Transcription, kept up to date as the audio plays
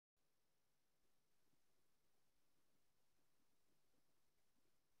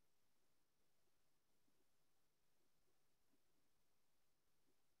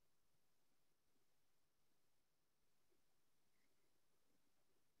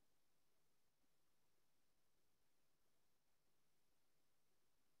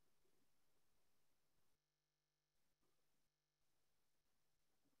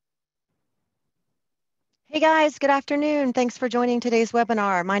Hey guys, good afternoon. Thanks for joining today's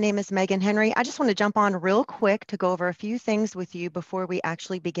webinar. My name is Megan Henry. I just want to jump on real quick to go over a few things with you before we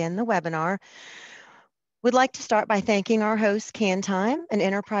actually begin the webinar. We'd like to start by thanking our host, CanTime, an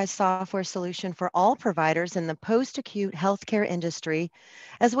enterprise software solution for all providers in the post-acute healthcare industry,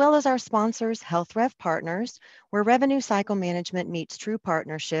 as well as our sponsors, HealthRev Partners, where revenue cycle management meets true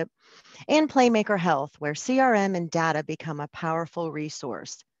partnership, and Playmaker Health, where CRM and data become a powerful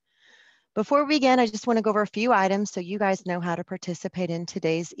resource. Before we begin, I just want to go over a few items so you guys know how to participate in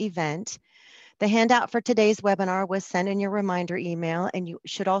today's event. The handout for today's webinar was sent in your reminder email, and you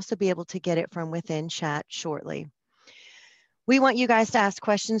should also be able to get it from within chat shortly. We want you guys to ask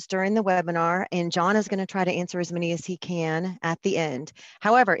questions during the webinar, and John is going to try to answer as many as he can at the end.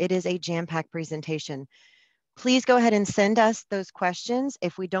 However, it is a jam-packed presentation. Please go ahead and send us those questions.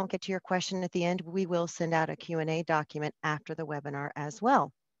 If we don't get to your question at the end, we will send out a Q&A document after the webinar as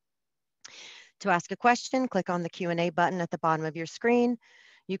well. To ask a question, click on the Q&A button at the bottom of your screen.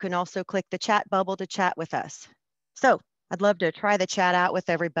 You can also click the chat bubble to chat with us. So I'd love to try the chat out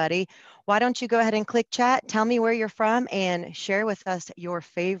with everybody. Why don't you go ahead and click chat, tell me where you're from, and share with us your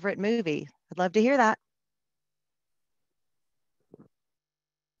favorite movie. I'd love to hear that.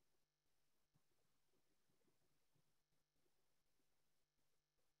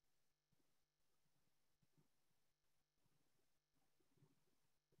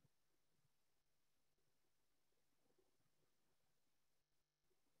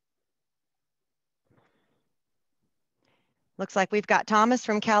 Looks like we've got Thomas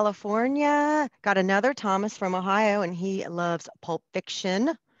from California, got another Thomas from Ohio, and he loves Pulp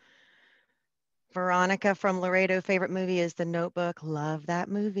Fiction. Veronica from Laredo, favorite movie is The Notebook. Love that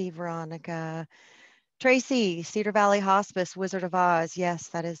movie, Veronica. Tracy, Cedar Valley Hospice, Wizard of Oz. Yes,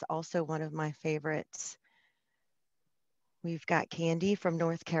 that is also one of my favorites. We've got Candy from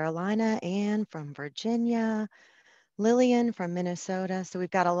North Carolina, Anne from Virginia, Lillian from Minnesota. So we've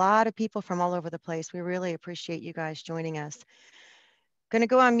got a lot of people from all over the place. We really appreciate you guys joining us. Going to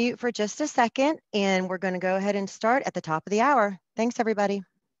go on mute for just a second, and we're going to go ahead and start at the top of the hour. Thanks, everybody.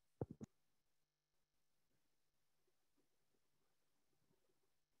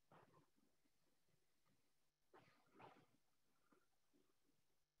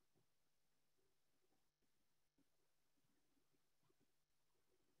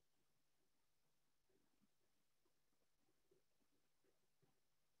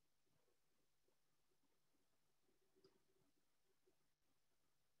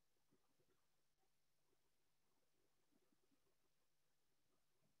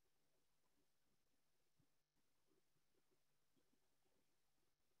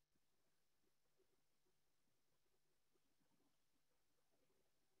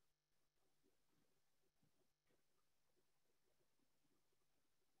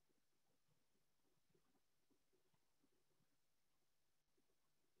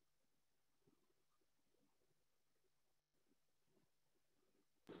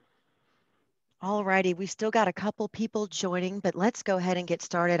 All righty, we've still got a couple people joining, but let's go ahead and get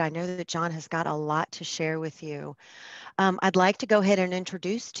started. I know that John has got a lot to share with you. I'd like to go ahead and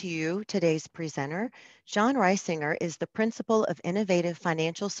introduce to you today's presenter. John Reisinger is the Principal of Innovative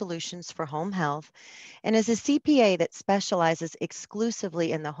Financial Solutions for Home Health and is a CPA that specializes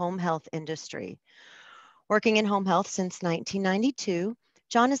exclusively in the home health industry. Working in home health since 1992,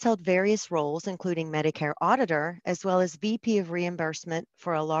 John has held various roles, including Medicare Auditor, as well as VP of Reimbursement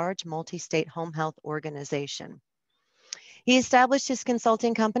for a large multi-state home health organization. He established his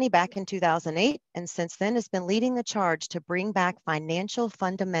consulting company back in 2008, and since then has been leading the charge to bring back financial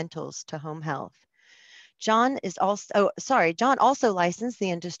fundamentals to home health. John also licensed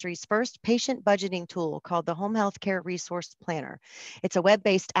the industry's first patient budgeting tool called the Home Health Care Resource Planner. It's a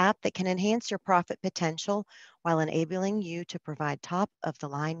web-based app that can enhance your profit potential while enabling you to provide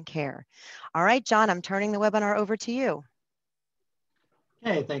top-of-the-line care. All right, John, I'm turning the webinar over to you.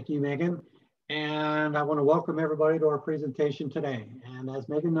 Okay, thank you, Megan. And I want to welcome everybody to our presentation today. And as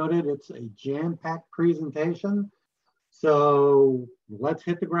Megan noted, it's a jam-packed presentation. So let's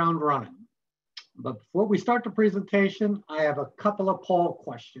hit the ground running. But before we start the presentation, I have a couple of poll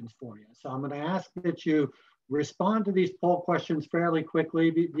questions for you. So I'm going to ask that you respond to these poll questions fairly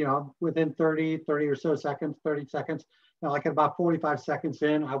quickly, within 30 or so seconds, 30 seconds. Now, like at about 45 seconds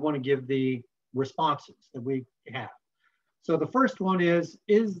in, I want to give the responses that we have. So the first one is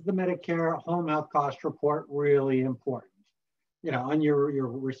the Medicare Home Health Cost Report really important? And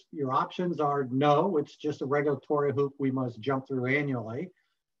your options are no, it's just a regulatory hoop we must jump through annually.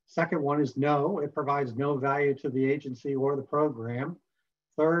 Second one is no, it provides no value to the agency or the program.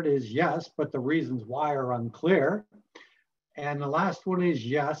 Third is yes, but the reasons why are unclear. And the last one is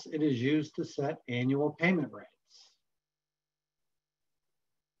yes, it is used to set annual payment rates.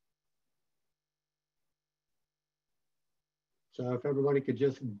 So if everybody could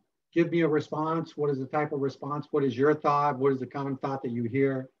just give me a response, what is the type of response? What is your thought? What is the common thought that you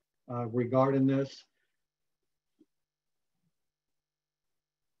hear regarding this?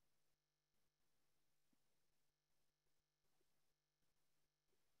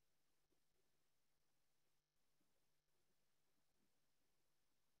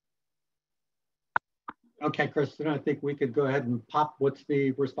 Okay, Kristen, I think we could go ahead and pop what's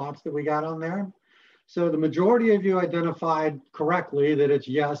the response that we got on there. So the majority of you identified correctly that it's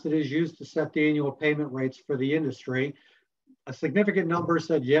yes, it is used to set the annual payment rates for the industry. A significant number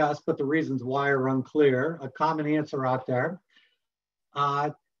said yes, but the reasons why are unclear. A common answer out there.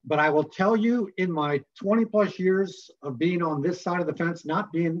 But I will tell you, in my 20 plus years of being on this side of the fence,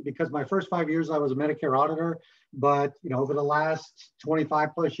 not being, because my first 5 years I was a Medicare auditor, but over the last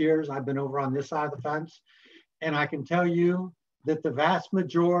 25 plus years, I've been over on this side of the fence. And I can tell you that the vast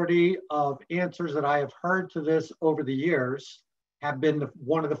majority of answers that I have heard to this over the years have been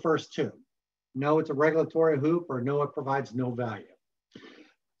one of the first two. No, it's a regulatory hoop, or no, it provides no value.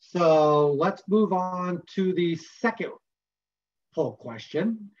 So let's move on to the second poll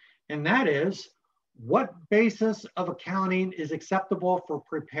question, and that is, what basis of accounting is acceptable for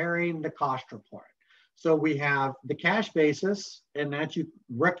preparing the cost report? So we have the cash basis, and that you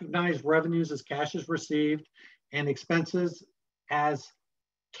recognize revenues as cash is received and expenses as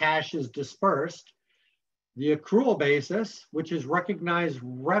cash is dispersed. The accrual basis, which is recognize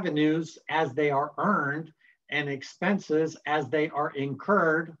revenues as they are earned and expenses as they are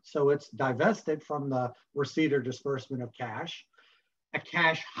incurred, so it's divested from the receipt or disbursement of cash. A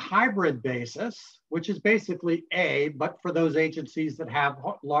cash hybrid basis, which is basically A, but for those agencies that have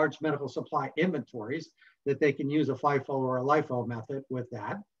large medical supply inventories, that they can use a FIFO or a LIFO method with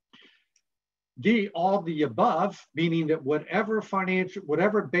that. D, all the above, meaning that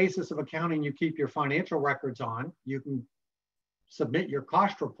whatever basis of accounting you keep your financial records on, you can submit your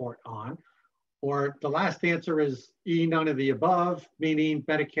cost report on. Or the last answer is E, none of the above, meaning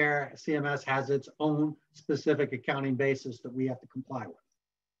Medicare CMS has its own specific accounting basis that we have to comply with.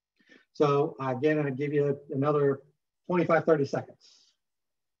 So again, I'll give you another 25, 30 seconds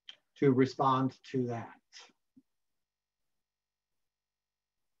to respond to that.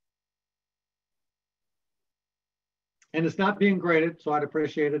 And it's not being graded, so I'd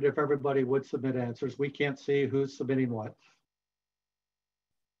appreciate it if everybody would submit answers. We can't see who's submitting what.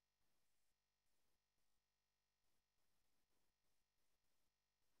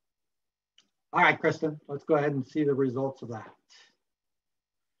 All right, Kristen, let's go ahead and see the results of that.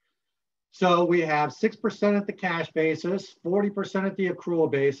 So we have 6% at the cash basis, 40% at the accrual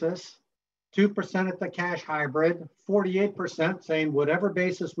basis, 2% at the cash hybrid, 48% saying whatever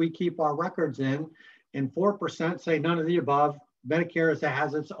basis we keep our records in, and 4% say none of the above. Medicare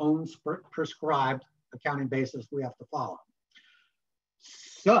has its own prescribed accounting basis we have to follow.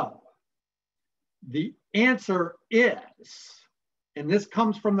 So the answer is, and this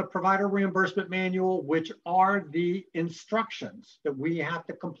comes from the provider reimbursement manual, which are the instructions that we have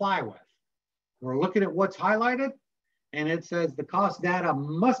to comply with. We're looking at what's highlighted, and it says the cost data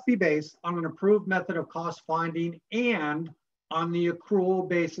must be based on an approved method of cost finding and on the accrual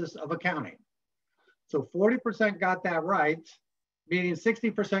basis of accounting. So 40% got that right, meaning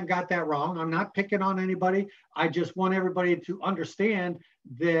 60% got that wrong. I'm not picking on anybody. I just want everybody to understand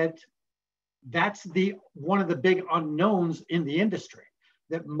that that's one of the big unknowns in the industry,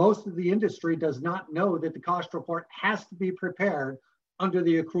 that most of the industry does not know that the cost report has to be prepared under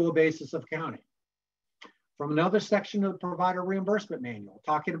the accrual basis of accounting. From another section of the provider reimbursement manual,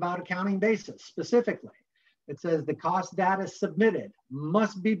 talking about accounting basis specifically, it says the cost data submitted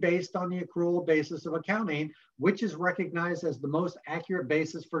must be based on the accrual basis of accounting, which is recognized as the most accurate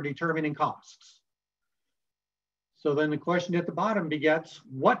basis for determining costs. So then the question at the bottom begets,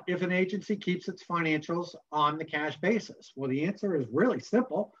 what if an agency keeps its financials on the cash basis? Well, the answer is really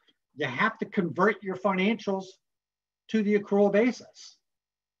simple. You have to convert your financials to the accrual basis.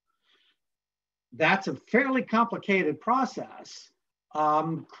 That's a fairly complicated process.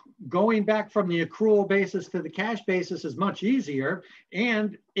 Going back from the accrual basis to the cash basis is much easier.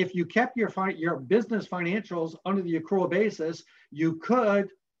 And if you kept your business financials under the accrual basis, you could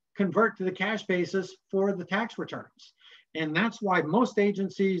convert to the cash basis for the tax returns. And that's why most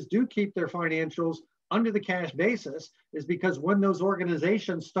agencies do keep their financials under the cash basis, is because when those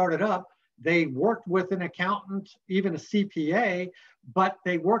organizations started up, they worked with an accountant, even a CPA, but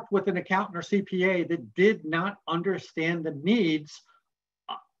they worked with an accountant or CPA that did not understand the needs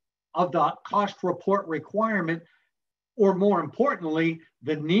of the cost report requirement or more importantly,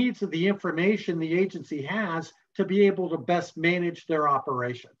 the needs of the information the agency has to be able to best manage their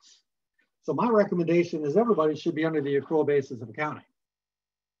operations. So my recommendation is everybody should be under the accrual basis of accounting.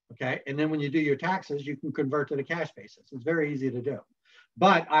 Okay, and then when you do your taxes, you can convert to the cash basis. It's very easy to do.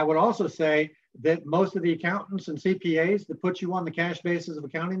 But I would also say that most of the accountants and CPAs that put you on the cash basis of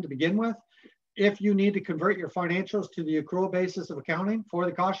accounting to begin with, if you need to convert your financials to the accrual basis of accounting for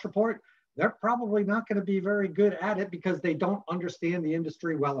the cost report, they're probably not going to be very good at it because they don't understand the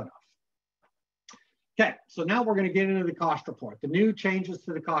industry well enough. Okay, so now we're going to get into the cost report, the new changes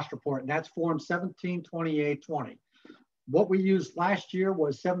to the cost report, and that's Form 172820. What we used last year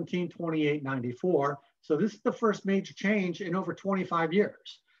was 172894. So this is the first major change in over 25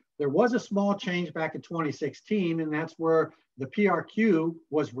 years. There was a small change back in 2016, and that's where the PRQ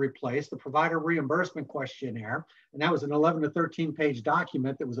was replaced, the Provider Reimbursement Questionnaire. And that was an 11 to 13 page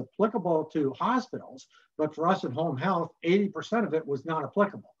document that was applicable to hospitals. But for us at home health, 80% of it was not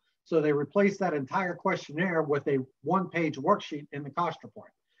applicable. So they replaced that entire questionnaire with a one-page worksheet in the cost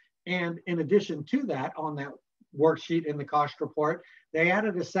report. And in addition to that, on that worksheet in the cost report, they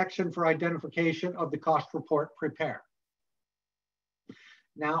added a section for identification of the cost report prepared.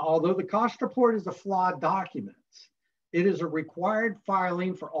 Now, although the cost report is a flawed document, it is a required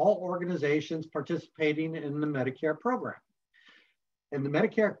filing for all organizations participating in the Medicare program. And the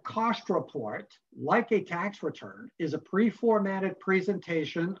Medicare cost report, like a tax return, is a pre-formatted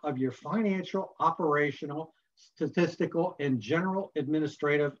presentation of your financial, operational, statistical, and general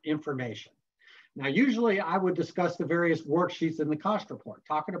administrative information. Now, usually I would discuss the various worksheets in the cost report,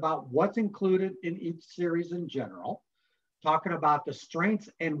 talking about what's included in each series in general, talking about the strengths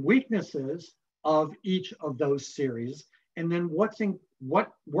and weaknesses of each of those series, and then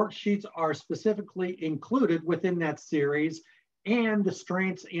what worksheets are specifically included within that series, and the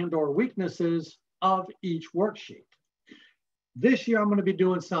strengths and or weaknesses of each worksheet. This year, I'm going to be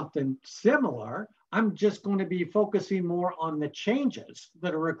doing something similar. I'm just going to be focusing more on the changes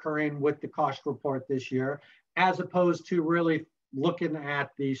that are occurring with the cost report this year, as opposed to really looking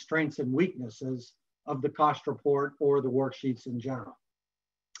at the strengths and weaknesses of the cost report or the worksheets in general.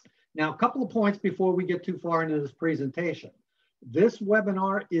 Now, a couple of points before we get too far into this presentation. This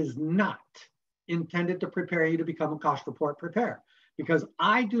webinar is not intended to prepare you to become a cost report preparer, because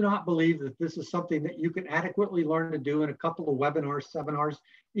I do not believe that this is something that you can adequately learn to do in a couple of webinars, seminars,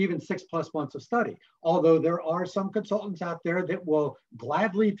 even 6+ months of study. Although there are some consultants out there that will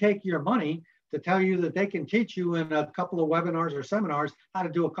gladly take your money to tell you that they can teach you in a couple of webinars or seminars how to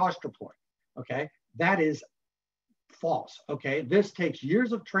do a cost report, okay? That is false, okay? This takes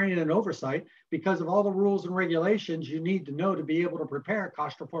years of training and oversight because of all the rules and regulations you need to know to be able to prepare a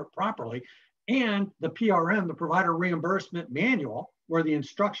cost report properly. And the PRM, the Provider Reimbursement Manual, where the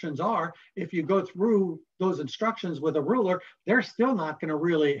instructions are, if you go through those instructions with a ruler, they're still not going to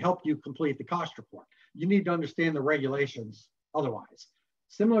really help you complete the cost report. You need to understand the regulations otherwise.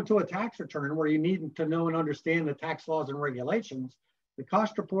 Similar to a tax return where you need to know and understand the tax laws and regulations, the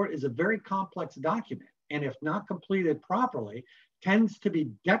cost report is a very complex document, and if not completed properly, tends to be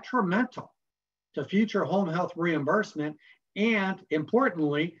detrimental to future home health reimbursement, and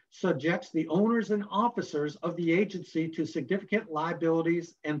importantly, subjects the owners and officers of the agency to significant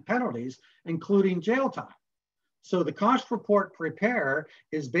liabilities and penalties, including jail time. So the cost report preparer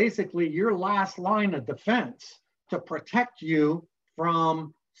is basically your last line of defense to protect you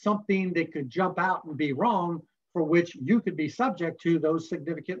from something that could jump out and be wrong, for which you could be subject to those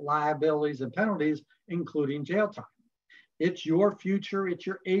significant liabilities and penalties, including jail time. It's your future, it's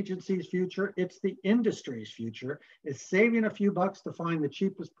your agency's future, it's the industry's future. It's saving a few bucks to find the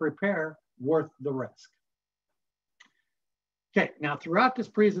cheapest preparer worth the risk. Okay, now throughout this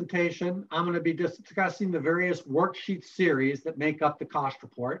presentation, I'm going to be discussing the various worksheet series that make up the cost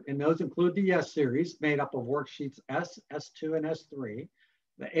report, and those include the S series, made up of worksheets S, S2, and S3,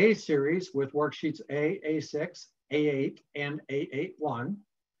 the A series with worksheets A, A6, A8, and A81,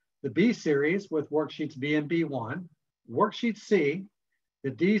 the B series with worksheets B and B1, worksheet C, the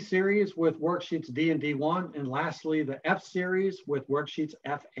D series with worksheets D and D1, and lastly, the F series with worksheets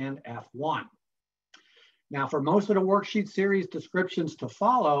F and F1. Now, for most of the worksheet series descriptions to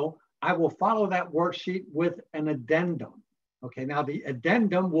follow, I will follow that worksheet with an addendum. Okay, now the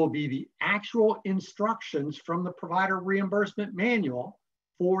addendum will be the actual instructions from the Provider Reimbursement Manual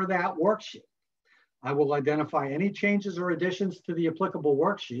for that worksheet. I will identify any changes or additions to the applicable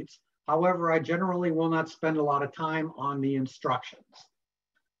worksheets. However, I generally will not spend a lot of time on the instructions.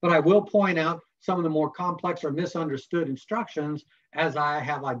 But I will point out some of the more complex or misunderstood instructions as I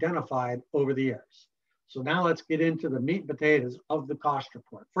have identified over the years. So now let's get into the meat and potatoes of the cost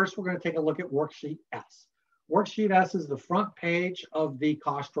report. First, we're going to take a look at worksheet S. Worksheet S is the front page of the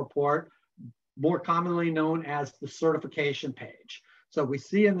cost report, more commonly known as the certification page. So we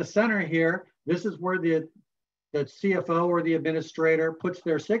see in the center here, this is where the CFO or the administrator puts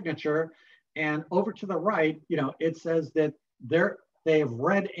their signature, and over to the right, it says that they have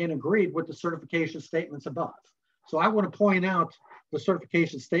read and agreed with the certification statements above. So I want to point out the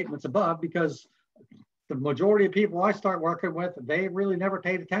certification statements above because the majority of people I start working with, they really never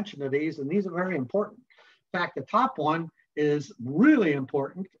paid attention to these, and these are very important. In fact, the top one is really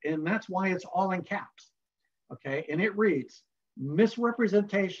important, and that's why it's all in caps. Okay, and it reads,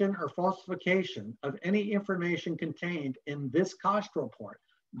 misrepresentation or falsification of any information contained in this cost report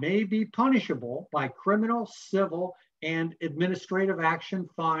may be punishable by criminal, civil, and administrative action,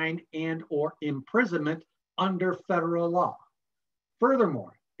 fine, and or imprisonment under federal law.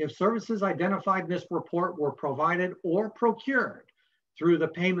 Furthermore, if services identified in this report were provided or procured through the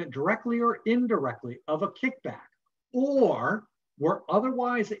payment directly or indirectly of a kickback, or were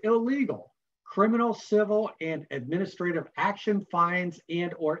otherwise illegal, criminal, civil, and administrative action, fines,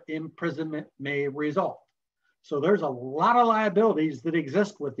 and or imprisonment may result. So there's a lot of liabilities that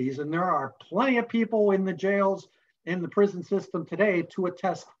exist with these, and there are plenty of people in the jails and the prison system today to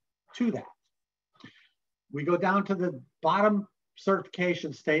attest to that. We go down to the bottom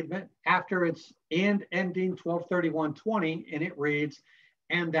certification statement after it's and ending 12/31/20, and it reads,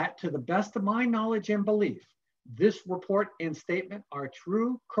 and that to the best of my knowledge and belief, this report and statement are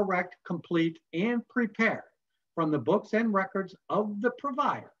true, correct, complete, and prepared from the books and records of the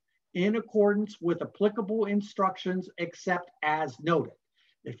provider in accordance with applicable instructions except as noted.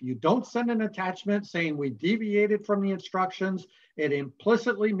 If you don't send an attachment saying we deviated from the instructions, it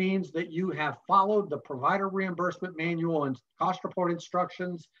implicitly means that you have followed the provider reimbursement manual and cost report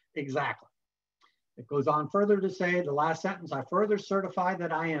instructions exactly. It goes on further to say, the last sentence, I further certify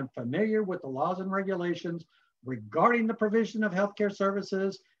that I am familiar with the laws and regulations regarding the provision of healthcare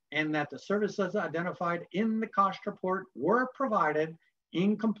services and that the services identified in the cost report were provided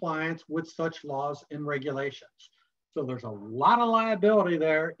in compliance with such laws and regulations. So there's a lot of liability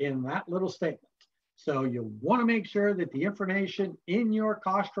there in that little statement. So you want to make sure that the information in your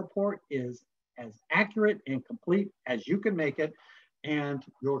cost report is as accurate and complete as you can make it. And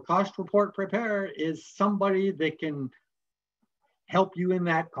your cost report preparer is somebody that can help you in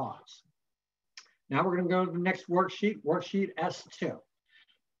that cause. Now we're going to go to the next worksheet, worksheet S2.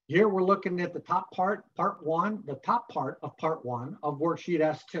 Here we're looking at the top part, part one, the top part of part one of worksheet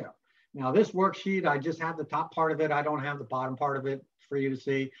S2. Now this worksheet, I just have the top part of it. I don't have the bottom part of it for you to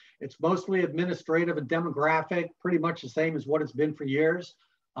see. It's mostly administrative and demographic, pretty much the same as what it's been for years.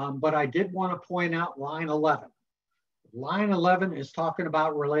 But I did want to point out line 11. Line 11 is talking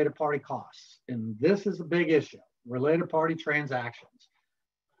about related party costs. And this is a big issue, related party transactions.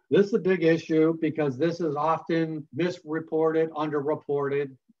 This is a big issue because this is often misreported,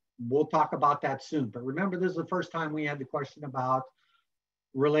 underreported. We'll talk about that soon. But remember, this is the first time we had the question about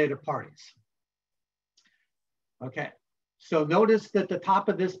related parties. Okay, so notice that the top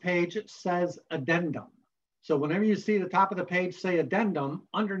of this page says addendum. So whenever you see the top of the page say addendum,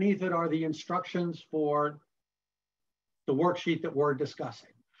 underneath it are the instructions for the worksheet that we're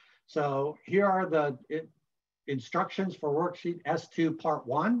discussing. So here are the instructions for worksheet S2 part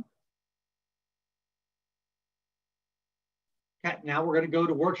 1. Okay, now we're going to go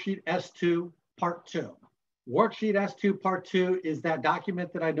to worksheet S2 part 2. Worksheet S2 part 2 is that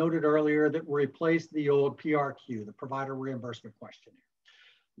document that I noted earlier that replaced the old PRQ, the provider reimbursement questionnaire.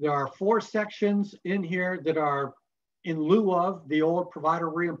 There are 4 sections in here that are in lieu of the old provider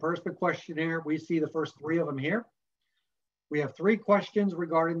reimbursement questionnaire. We see the first 3 of them here. We have 3 questions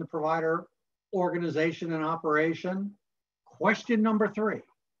regarding the provider organization and operation. Question number 3.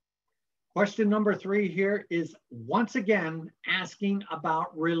 Question number 3 here is once again asking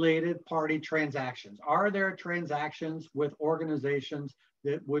about related party transactions. Are there transactions with organizations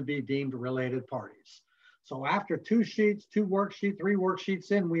that would be deemed related parties? So after 2 sheets, 2 worksheets, 3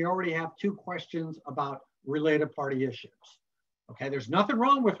 worksheets in, we already have 2 questions about related party issues. Okay, there's nothing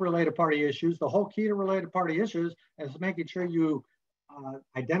wrong with related party issues. The whole key to related party issues is making sure you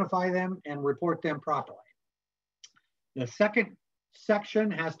identify them and report them properly. The second section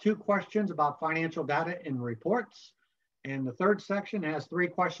has 2 questions about financial data and reports. And the third section has 3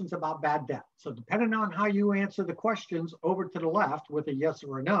 questions about bad debt. So depending on how you answer the questions over to the left with a yes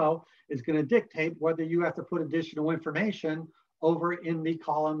or a no is going to dictate whether you have to put additional information over in the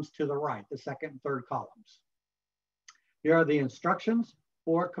columns to the right, the second and third columns. Here are the instructions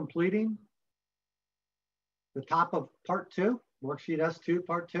for completing the top of part 2, worksheet S2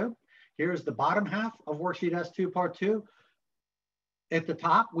 part 2. Here's the bottom half of worksheet S2 part 2. At the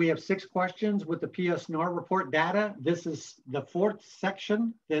top, we have 6 questions with the PSNR report data. This is the 4th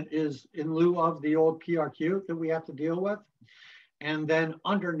section that is in lieu of the old PRQ that we have to deal with. And then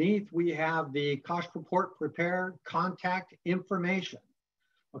underneath, we have the cost report prepare contact information.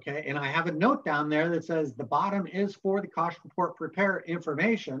 Okay, and I have a note down there that says the bottom is for the cost report prepare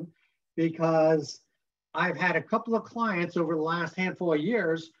information, because I've had a couple of clients over the last handful of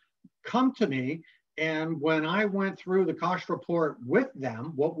years come to me, and when I went through the cost report with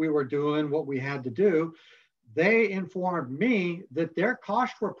them, what we were doing, what we had to do, they informed me that their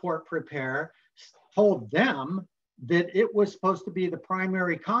cost report prepare told them that it was supposed to be the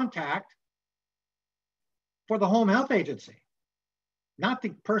primary contact for the home health agency, not the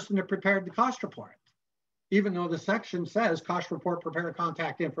person that prepared the cost report, even though the section says cost report prepare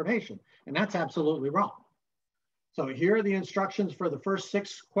contact information, and that's absolutely wrong. So here are the instructions for the first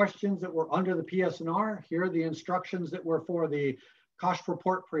 6 questions that were under the PSNR. Here are the instructions that were for the cost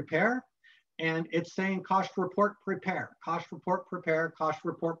report prepare. And it's saying cost report prepare, cost report prepare, cost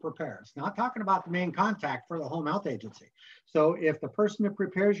report prepare. It's not talking about the main contact for the home health agency. So if the person that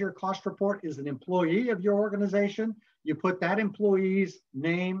prepares your cost report is an employee of your organization, you put that employee's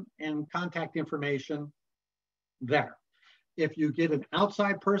name and contact information there. If you get an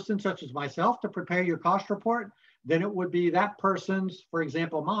outside person, such as myself, to prepare your cost report, then it would be that person's, for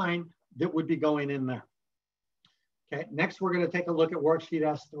example, mine, that would be going in there. Okay, next we're going to take a look at worksheet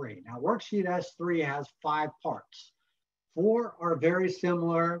S3. Now, worksheet S3 has 5 parts. 4 are very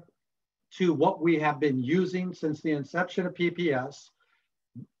similar to what we have been using since the inception of PPS.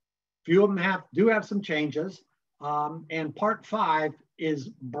 Few of them do have some changes, and part 5 is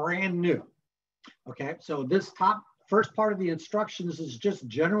brand new. Okay, so this first part of the instructions is just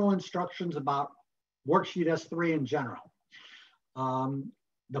general instructions about worksheet S3 in general.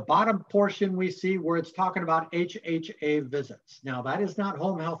 The bottom portion we see where it's talking about HHA visits. Now that is not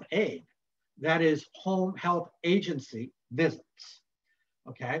home health aid, that is home health agency visits.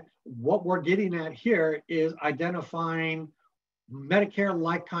 Okay, what we're getting at here is identifying Medicare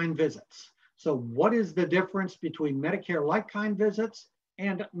like-kind visits. So what is the difference between Medicare like-kind visits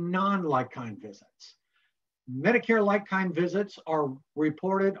and non-like-kind visits? Medicare like-kind visits are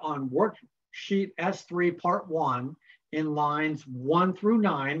reported on worksheet S3 part 1 in lines 1 through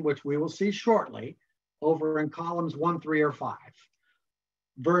 9, which we will see shortly, over in columns 1, 3, or 5,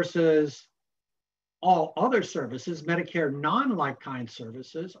 versus all other services. Medicare non-like-kind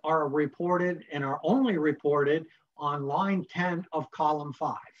services are reported and are only reported on line 10 of column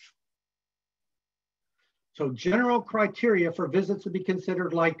 5. So general criteria for visits to be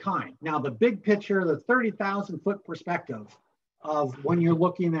considered like-kind. Now the big picture, the 30,000-foot perspective of when you're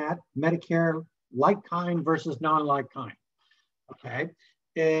looking at Medicare like-kind versus non-like-kind, okay,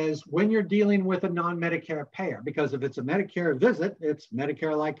 is when you're dealing with a non-Medicare payer, because if it's a Medicare visit, it's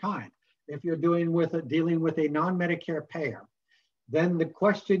Medicare like-kind. If you're dealing with a non-Medicare payer, then the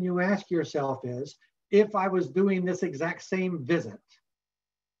question you ask yourself is, if I was doing this exact same visit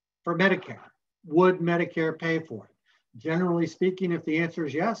for Medicare, would Medicare pay for it? Generally speaking, if the answer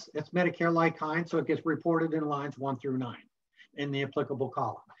is yes, it's Medicare like-kind, so it gets reported in lines 1 through 9 in the applicable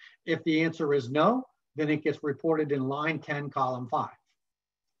column. If the answer is no, then it gets reported in line 10, column 5.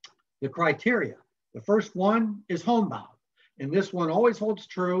 The criteria, the first one is homebound. And this one always holds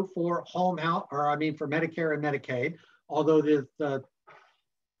true for home health, for Medicare and Medicaid, although the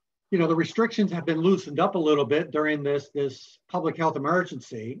restrictions have been loosened up a little bit during this public health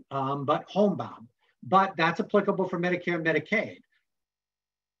emergency, but homebound. But that's applicable for Medicare and Medicaid.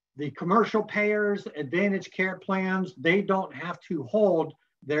 The commercial payers, Advantage Care plans, they don't have to hold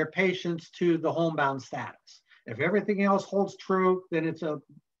their patients to the homebound status. If everything else holds true, then it's a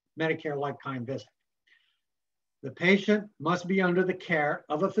Medicare like-kind visit. The patient must be under the care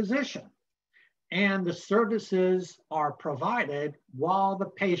of a physician, and the services are provided while the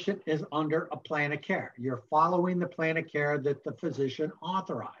patient is under a plan of care. You're following the plan of care that the physician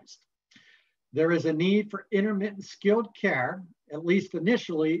authorized. There is a need for intermittent skilled care, at least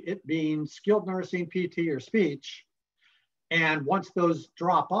initially, it being skilled nursing, PT, or speech. And once those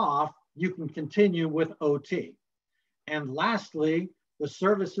drop off, you can continue with OT. And lastly, the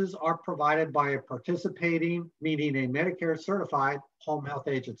services are provided by a participating, meaning a Medicare certified home health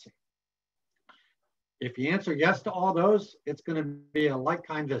agency. If you answer yes to all those, it's going to be a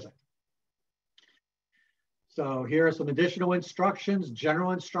like-kind visit. So here are some additional instructions,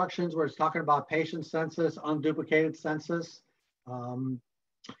 general instructions, where it's talking about patient census, unduplicated census.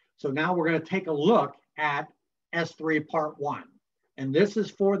 So now we're going to take a look at S3 Part 1. And this is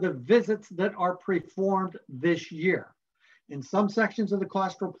for the visits that are performed this year. In some sections of the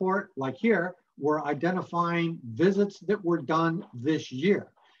cost report, like here, we're identifying visits that were done this year.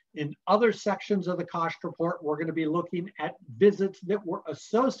 In other sections of the cost report, we're going to be looking at visits that were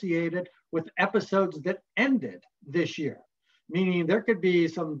associated with episodes that ended this year, meaning there could be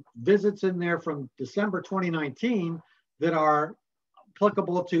some visits in there from December 2019 that are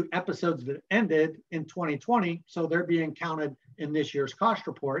applicable to episodes that ended in 2020, so they're being counted in this year's cost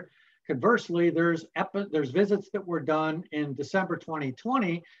report. Conversely, there's visits that were done in December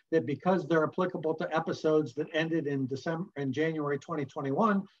 2020 that, because they're applicable to episodes that ended in January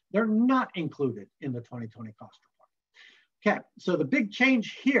 2021, they're not included in the 2020 cost report. Okay, so the big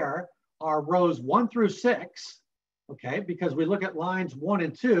change here are rows 1 through 6. Okay, because we look at lines 1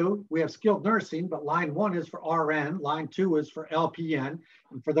 and 2, we have skilled nursing, but line 1 is for RN, line 2 is for LPN.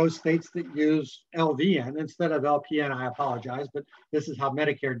 And for those states that use LVN instead of LPN, I apologize, but this is how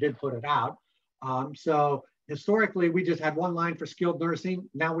Medicare did put it out. So historically, we just had 1 line for skilled nursing.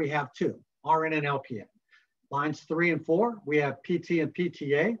 Now we have 2, RN and LPN. Lines 3 and 4, we have PT and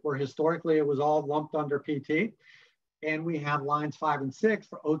PTA, where historically it was all lumped under PT. And we have lines 5 and 6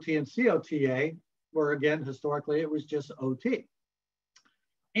 for OT and COTA, where again, historically, it was just OT.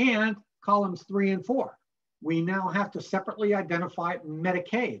 And columns 3 and 4, we now have to separately identify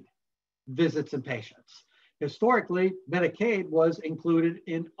Medicaid visits and patients. Historically, Medicaid was included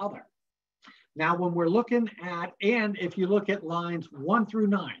in other. Now, when we're looking at, and if you look at lines 1 through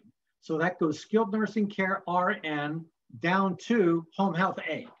 9, so that goes skilled nursing care RN down to home health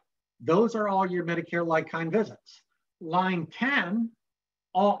aid. Those are all your Medicare like-kind visits. Line 10,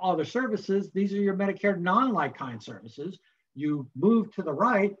 all other services, these are your Medicare non-like-kind services. You move to the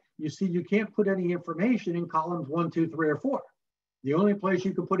right, you see you can't put any information in columns 1, 2, 3, or 4. The only place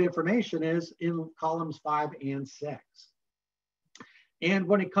you can put information is in columns 5 and 6. And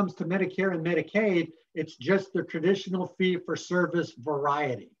when it comes to Medicare and Medicaid, it's just the traditional fee-for-service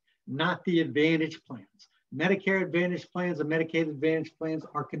variety, not the Advantage plans. Medicare Advantage plans and Medicaid Advantage plans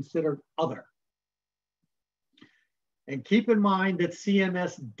are considered other. And keep in mind that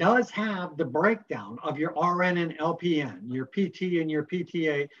CMS does have the breakdown of your RN and LPN, your PT and your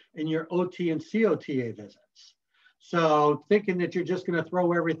PTA, and your OT and COTA visits. So thinking that you're just going to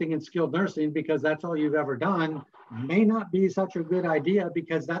throw everything in skilled nursing because that's all you've ever done may not be such a good idea,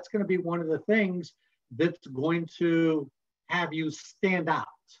 because that's going to be one of the things that's going to have you stand out.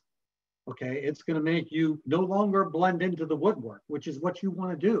 Okay, it's going to make you no longer blend into the woodwork, which is what you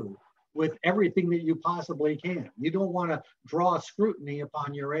want to do with everything that you possibly can. You don't want to draw scrutiny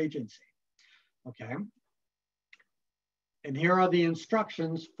upon your agency, okay? And here are the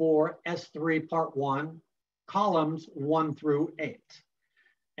instructions for S3 Part 1, columns 1 through 8.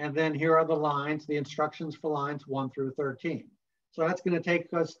 And then here are the lines, the instructions for lines 1 through 13. So that's going to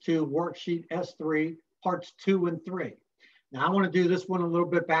take us to worksheet S3, parts 2 and 3. Now I want to do this one a little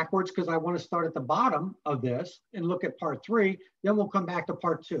bit backwards because I want to start at the bottom of this and look at part 3, then we'll come back to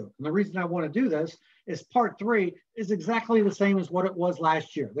part 2. And the reason I want to do this is part 3 is exactly the same as what it was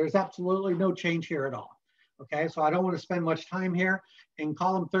last year. There's absolutely no change here at all. Okay, so I don't want to spend much time here. In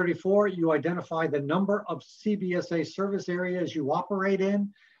column 34, you identify the number of CBSA service areas you operate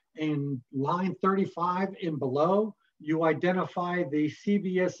in. In line 35 and below, you identify the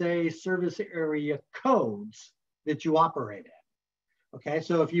CBSA service area codes that you operate in. Okay,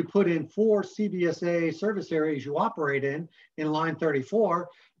 so if you put in 4 CBSA service areas you operate in line 34,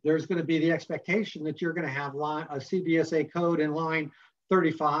 there's going to be the expectation that you're going to have a CBSA code in line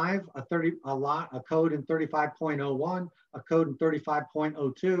 35, a code in 35.01, a code in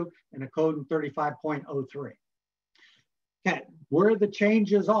 35.02, and a code in 35.03. Okay, where the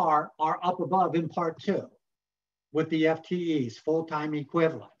changes are up above in part 2 with the FTEs, full-time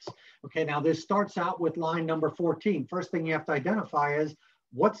equivalents. Okay, now this starts out with line number 14. First thing you have to identify is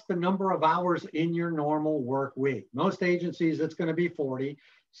what's the number of hours in your normal work week? Most agencies, it's going to be 40.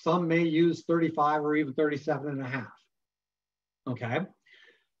 Some may use 35 or even 37 and a half. Okay,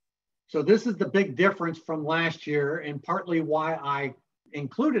 so this is the big difference from last year, and partly why I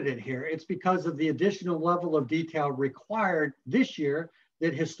included it here. It's because of the additional level of detail required this year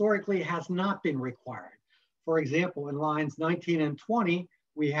that historically has not been required. For example, in lines 19 and 20,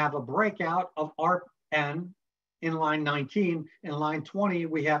 we have a breakout of RN in line 19. In line 20,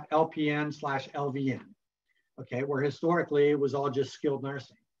 we have LPN/LVN, okay, where historically it was all just skilled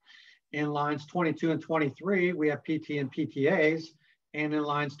nursing. In lines 22 and 23, we have PT and PTAs. And in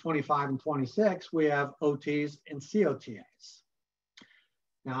lines 25 and 26, we have OTs and COTAs.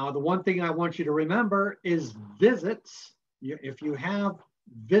 Now, the one thing I want you to remember is visits. If you have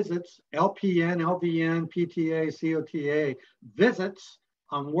visits, LPN, LVN, PTA, COTA visits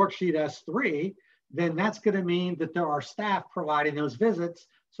on worksheet S3, then that's going to mean that there are staff providing those visits,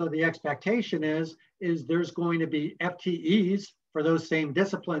 So the expectation is there's going to be FTEs for those same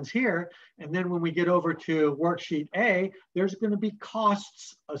disciplines here. And then when we get over to worksheet A, there's going to be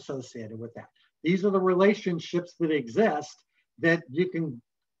costs associated with that. These are the relationships that exist that you can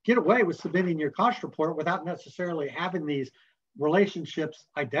get away with submitting your cost report without necessarily having these relationships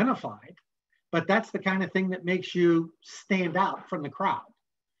identified. But that's the kind of thing that makes you stand out from the crowd.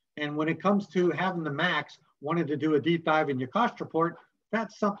 And when it comes to having the max wanted to do a deep dive in your cost report,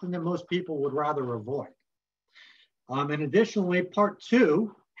 that's something that most people would rather avoid. And additionally, part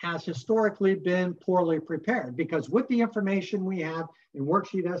 2 has historically been poorly prepared, because with the information we have in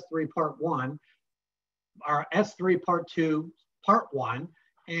worksheet S3 part 1, our S3 part 2 part 1,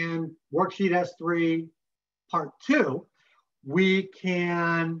 and worksheet S3 part 2, we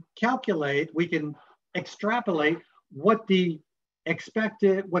can calculate, we can extrapolate what the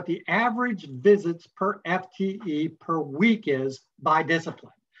average visits per FTE per week is by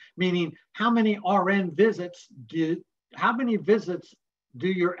discipline. Meaning, how many visits do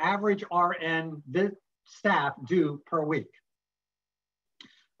your average RN staff do per week?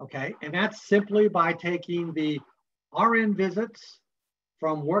 Okay, and that's simply by taking the RN visits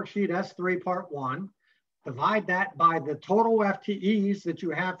from worksheet S3 part 1, divide that by the total FTEs that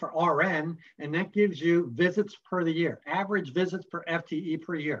you have for RN, and that gives you visits per the year, average visits per FTE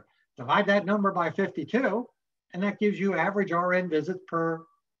per year. Divide that number by 52, and that gives you average RN visits per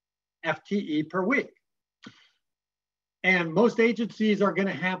FTE per week. And most agencies are going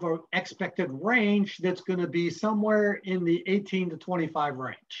to have an expected range that's going to be somewhere in the 18 to 25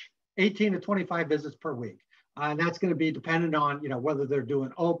 range, 18 to 25 visits per week. And that's going to be dependent on, whether they're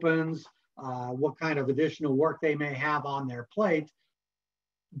doing opens, what kind of additional work they may have on their plate.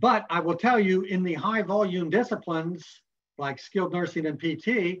 But I will tell you, in the high volume disciplines like skilled nursing and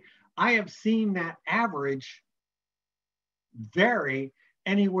PT, I have seen that average vary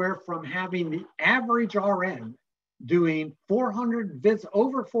anywhere from having the average RN doing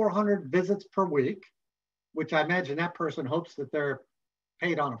over 400 visits per week, which I imagine that person hopes that they're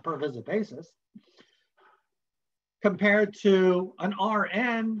paid on a per visit basis, compared to an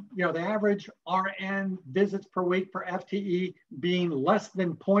RN, the average RN visits per week per FTE being less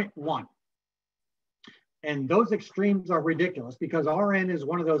than 0.1. And those extremes are ridiculous, because RN is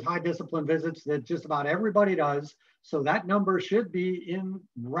one of those high discipline visits that just about everybody does. So that number should be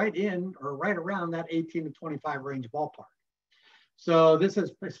right around that 18 to 25 range ballpark. So this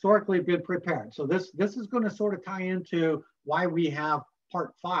has historically been prepared. So this is going to sort of tie into why we have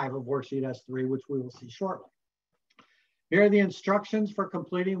part 5 of worksheet S3, which we will see shortly. Here are the instructions for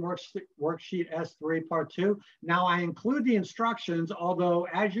completing worksheet S3 part 2. Now I include the instructions, although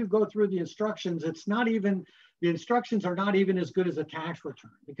as you go through the instructions, the instructions are not even as good as a tax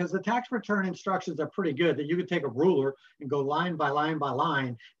return, because the tax return instructions are pretty good, that you could take a ruler and go line by line by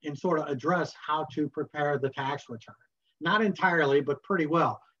line and sort of address how to prepare the tax return. Not entirely, but pretty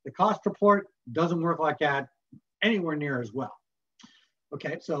well. The cost report doesn't work like that anywhere near as well.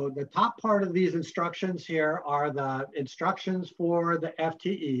 Okay, so the top part of these instructions here are the instructions for the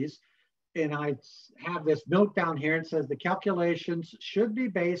FTEs. And I have this note down here. It says the calculations should be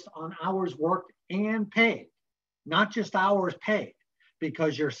based on hours worked and paid, not just hours paid,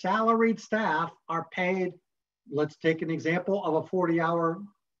 because your salaried staff are paid. Let's take an example of a 40-hour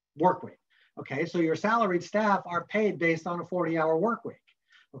work week. Okay, so your salaried staff are paid based on a 40-hour work week.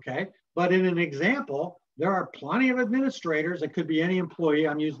 Okay, but in an example, there are plenty of administrators, it could be any employee,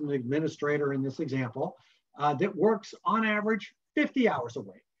 I'm using the administrator in this example, that works on average 50 hours a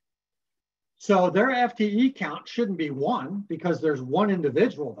week. So their FTE count shouldn't be 1, because there's one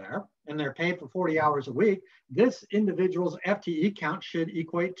individual there and they're paid for 40 hours a week. This individual's FTE count should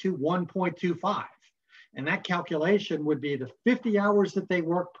equate to 1.25. And that calculation would be the 50 hours that they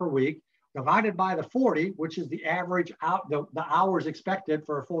work per week divided by the 40, which is the average the hours expected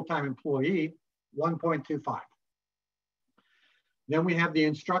for a full-time employee, 1.25. Then we have the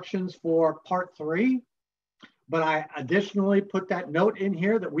instructions for part 3, but I additionally put that note in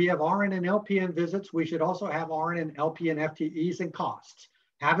here that we have RN and LPN visits. We should also have RN and LPN FTEs and costs.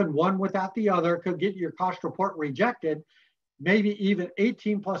 Having one without the other could get your cost report rejected, maybe even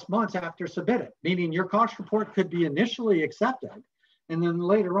 18 plus months after submitted, meaning your cost report could be initially accepted, and then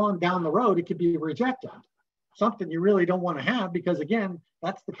later on down the road, it could be rejected. Something you really don't want to have, because again,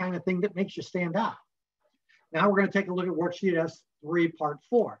 that's the kind of thing that makes you stand out. Now we're going to take a look at worksheet S3 part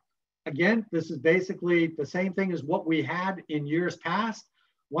 4. Again, this is basically the same thing as what we had in years past.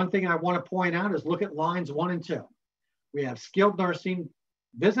 One thing I want to point out is look at lines 1 and 2. We have skilled nursing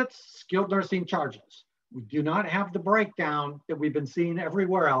visits, skilled nursing charges. We do not have the breakdown that we've been seeing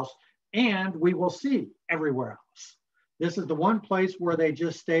everywhere else, and we will see everywhere else. This is the one place where they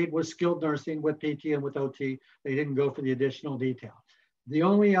just stayed with skilled nursing, with PT and with OT. They didn't go for the additional detail. The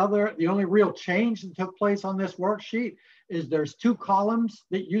only real change that took place on this worksheet is there's 2 columns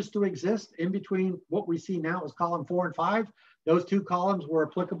that used to exist in between what we see now as column 4 and 5. Those 2 columns were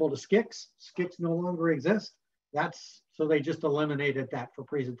applicable to SCICs. SCICs no longer exist. So they just eliminated that for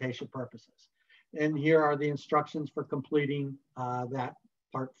presentation purposes. And here are the instructions for completing that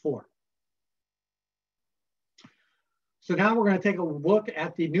part 4. So now we're going to take a look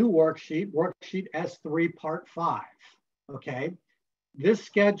at the new worksheet, worksheet S3 part 5, okay? This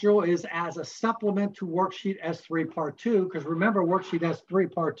schedule is as a supplement to worksheet S3 part 2, because remember worksheet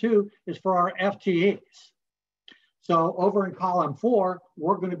S3 part 2 is for our FTEs. So over in column 4,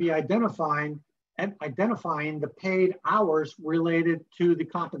 we're going to be identifying the paid hours related to the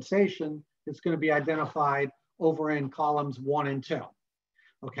compensation that's going to be identified over in columns 1 and 2,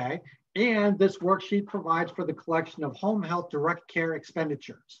 okay? And this worksheet provides for the collection of home health direct care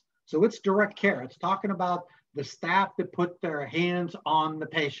expenditures. So it's direct care. It's talking about the staff that put their hands on the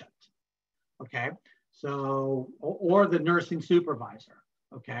patient, okay? So, or the nursing supervisor,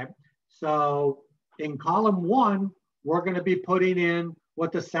 okay? So in column 1, we're going to be putting in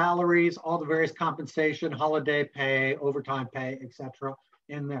what the salaries, all the various compensation, holiday pay, overtime pay, etc.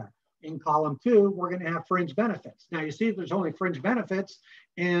 in there. In column 2, we're going to have fringe benefits. Now you see there's only fringe benefits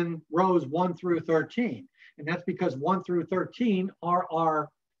in rows 1 through 13. And that's because 1 through 13 are our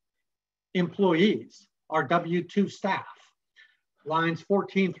employees, our W-2 staff. Lines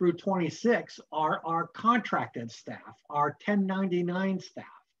 14 through 26 are our contracted staff, our 1099 staff,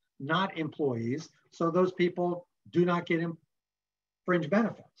 not employees. So those people do not get fringe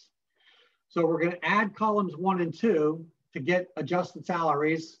benefits. So we're going to add columns 1 and 2 to get adjusted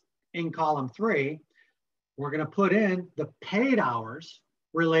salaries. In column 3, we're going to put in the paid hours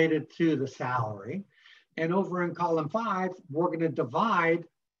related to the salary. And over in column 5, we're going to divide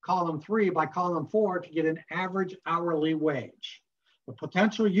column 3 by column 4 to get an average hourly wage. The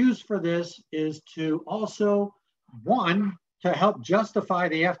potential use for this is to also, 1, to help justify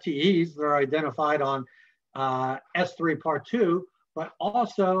the FTEs that are identified on S3 part 2, but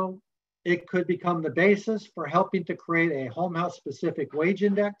also it could become the basis for helping to create a home health specific wage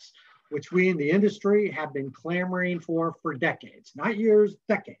index, which we in the industry have been clamoring for decades, not years,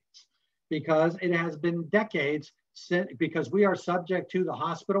 decades, because it has been decades since, because we are subject to the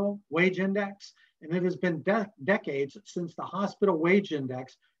hospital wage index, and it has been decades since the hospital wage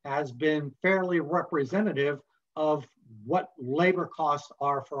index has been fairly representative of what labor costs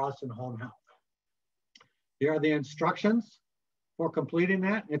are for us in home health. Here are the instructions for completing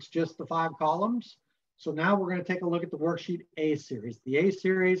that. It's just the 5 columns. So now we're going to take a look at the worksheet A series. The A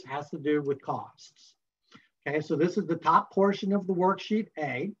series has to do with costs. Okay, so this is the top portion of the worksheet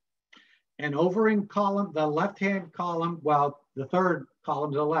A. And over in column, the left-hand column, well, the 3rd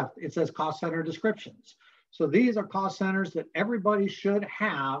column to the left, it says cost center descriptions. So these are cost centers that everybody should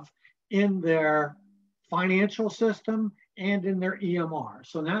have in their financial system and in their EMR.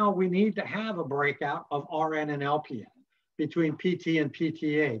 So now we need to have a breakout of RN and LPN, between PT and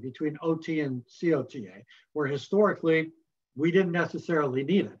PTA, between OT and COTA, where historically we didn't necessarily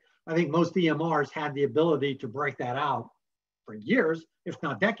need it. I think most EMRs had the ability to break that out for years, if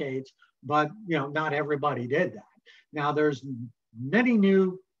not decades, but not everybody did that. Now there's many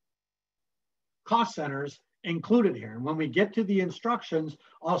new cost centers included here. And when we get to the instructions,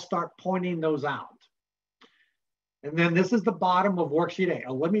 I'll start pointing those out. And then this is the bottom of worksheet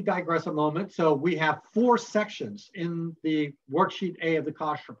A. Let me digress a moment. So we have 4 sections in the worksheet A of the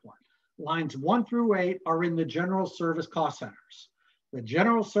cost report. Lines 1 through 8 are in the general service cost centers. The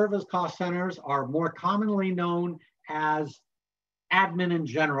general service cost centers are more commonly known as admin and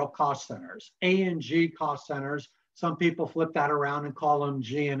general cost centers, A and G cost centers. Some people flip that around and call them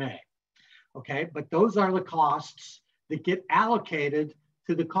G and A. Okay, but those are the costs that get allocated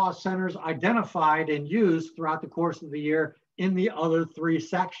to the cost centers identified and used throughout the course of the year in the other 3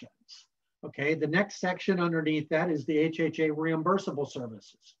 sections. Okay, the next section underneath that is the HHA reimbursable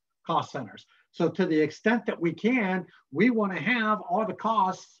services cost centers. So to the extent that we can, we want to have all the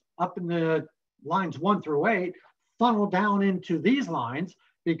costs up in the lines 1 through 8 funnel down into these lines,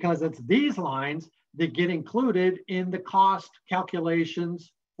 because it's these lines that get included in the cost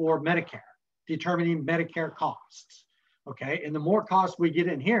calculations for Medicare, determining Medicare costs. Okay, and the more costs we get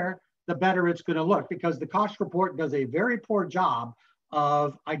in here, the better it's going to look, because the cost report does a very poor job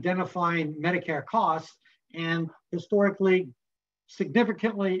of identifying Medicare costs, and historically,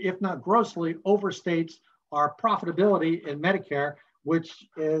 significantly, if not grossly, overstates our profitability in Medicare, which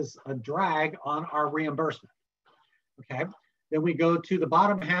is a drag on our reimbursement. Okay, Then we go to the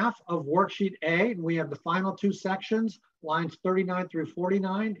bottom half of worksheet A, and we have the final two sections. Lines 39 through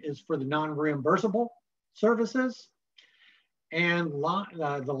 49 is for the non-reimbursable services. And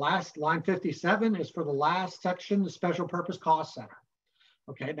the last line 57 is for the last section, the special purpose cost center.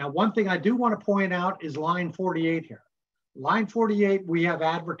 Okay, now one thing I do want to point out is line 48 here. Line 48, we have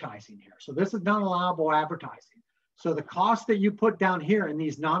advertising here. So this is non-allowable advertising. So the cost that you put down here in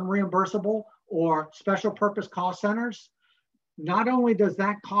these non-reimbursable or special purpose cost centers, not only does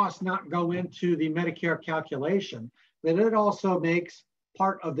that cost not go into the Medicare calculation, but it also makes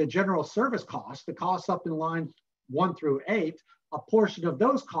part of the general service cost, the costs up in lines 1 through 8, a portion of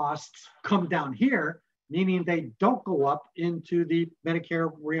those costs come down here, meaning they don't go up into the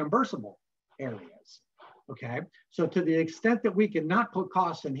Medicare reimbursable areas. Okay, so to the extent that we can not put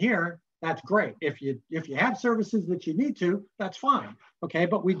costs in here, that's great. If you have services that you need to, that's fine. Okay,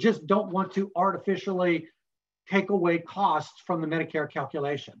 but we just don't want to artificially take away costs from the Medicare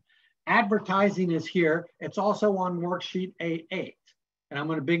calculation. Advertising is here. It's also on worksheet A8. And I'm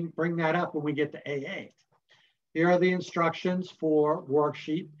going to bring that up when we get to A8. Here are the instructions for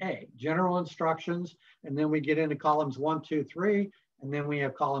worksheet A, general instructions. And then we get into columns 1, 2, 3. And then we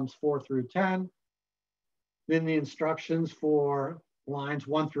have columns 4 through 10. Then the instructions for lines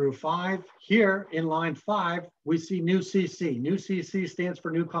 1 through 5. Here in line 5, we see new CC. New CC stands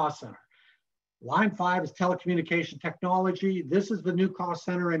for new cost center. Line 5 is telecommunication technology. This is the new cost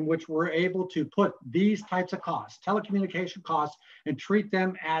center in which we're able to put these types of costs, telecommunication costs, and treat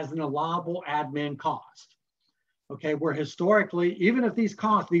them as an allowable admin cost. Okay, where historically, even if these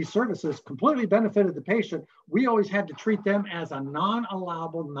costs, these services completely benefited the patient, we always had to treat them as a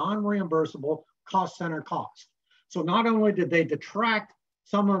non-allowable, non-reimbursable cost center cost. So not only did they detract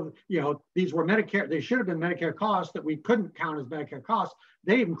some of, these were Medicare, they should have been Medicare costs that we couldn't count as Medicare costs.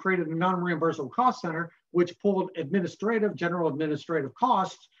 They even created a non-reimbursable cost center, which pulled general administrative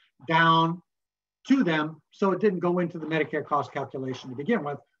costs down to them. So it didn't go into the Medicare cost calculation to begin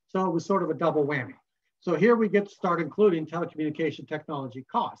with. So it was sort of a double whammy. So here we get to start including telecommunication technology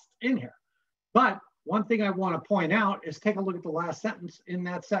costs in here. But one thing I want to point out is take a look at the last sentence in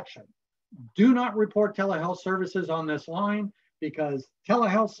that section. Do not report telehealth services on this line because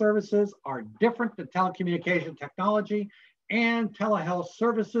telehealth services are different than telecommunication technology, and telehealth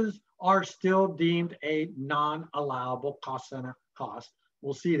services are still deemed a non-allowable cost center cost.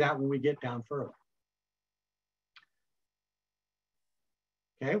 We'll see that when we get down further.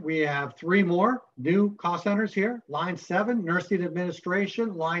 Okay, we have 3 more new cost centers here. Line 7, nursing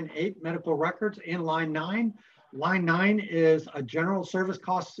administration. Line 8, medical records. And line 9. Line 9 is a general service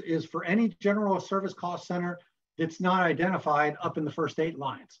cost, is for any general service cost center that's not identified up in the first 8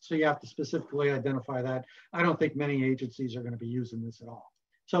 lines. So you have to specifically identify that. I don't think many agencies are going to be using this at all.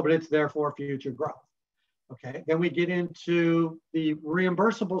 So, but it's there for future growth. Okay, then we get into the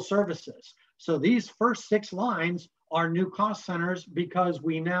reimbursable services. So these first 6 lines are new cost centers because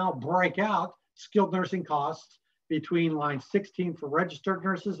we now break out skilled nursing costs between line 16 for registered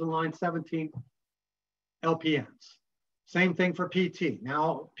nurses and line 17 LPNs. Same thing for PT.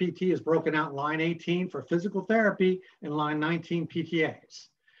 Now PT is broken out in line 18 for physical therapy and line 19 PTAs.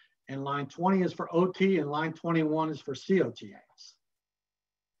 And line 20 is for OT and line 21 is for COTAs.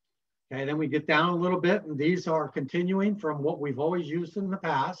 Okay, then we get down a little bit, and these are continuing from what we've always used in the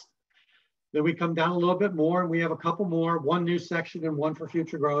past. Then we come down a little bit more, and we have a couple more, 1 new section and 1 for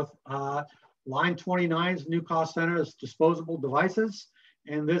future growth. Line 29 is new cost center is disposable devices.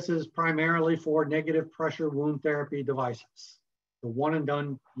 And this is primarily for negative pressure wound therapy devices, the one and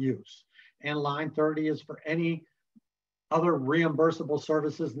done use. And line 30 is for any other reimbursable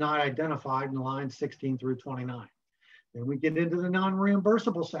services not identified in lines 16 through 29. Then we get into the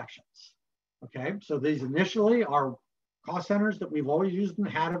non-reimbursable sections. Okay, so these initially are cost centers that we've always used and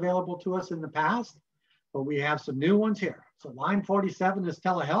had available to us in the past, but we have some new ones here. So line 47 is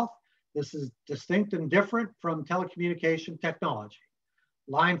telehealth. This is distinct and different from telecommunication technology.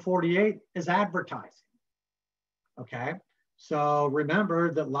 Line 48 is advertising. Okay, so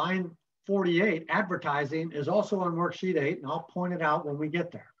remember that line 48, advertising, is also on worksheet 8, and I'll point it out when we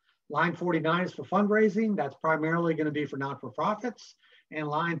get there. Line 49 is for fundraising. That's primarily going to be for not-for-profits. And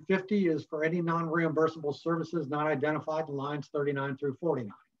line 50 is for any non-reimbursable services not identified in lines 39 through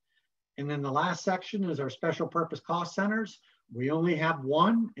 49. And then the last section is our special purpose cost centers. We only have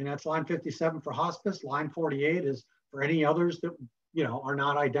 1, and that's line 57 for hospice. Line 48 is for any others that are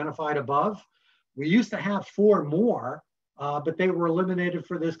not identified above. We used to have 4 more, but they were eliminated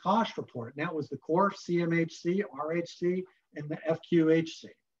for this cost report. And that was the CORF, CMHC, RHC, and the FQHC.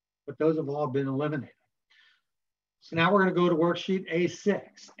 But those have all been eliminated. So now we're going to go to worksheet A6.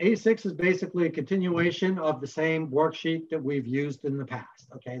 A6 is basically a continuation of the same worksheet that we've used in the past.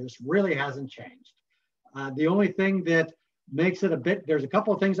 Okay, this really hasn't changed. The only thing that makes it a bit, there's a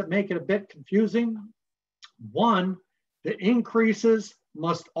couple of things that make it a bit confusing. One, the increases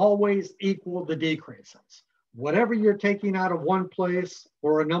must always equal the decreases. Whatever you're taking out of one place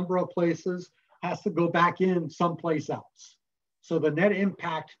or a number of places has to go back in someplace else. So the net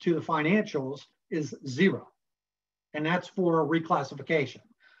impact to the financials is 0. And that's for reclassification.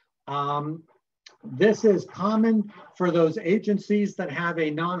 This is common for those agencies that have a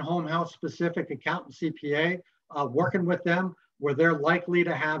non-home health specific accountant CPA working with them, where they're likely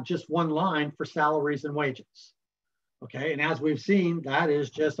to have just one line for salaries and wages. Okay, and as we've seen, that is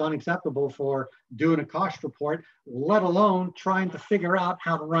just unacceptable for doing a cost report, let alone trying to figure out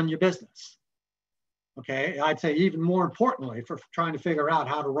how to run your business. Okay, I'd say even more importantly, for trying to figure out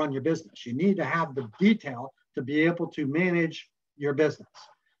how to run your business, you need to have the detail to be able to manage your business.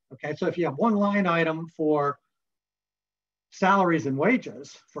 Okay, so if you have one line item for salaries and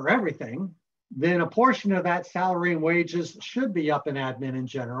wages for everything, then a portion of that salary and wages should be up in admin in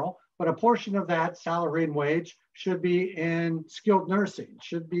general, but a portion of that salary and wage should be in skilled nursing,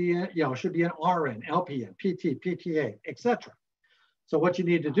 should be in, should be in RN, LPN, PT, PTA, etc. So what you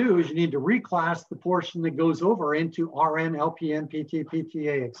need to do is you need to reclass the portion that goes over into RN, LPN, PT,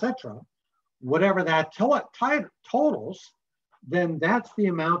 PTA, etc. Whatever that totals, then that's the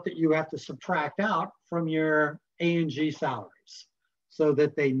amount that you have to subtract out from your A&G salaries so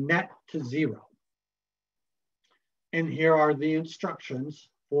that they net to 0. And here are the instructions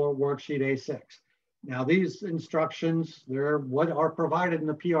for worksheet A6. Now these instructions, they're what are provided in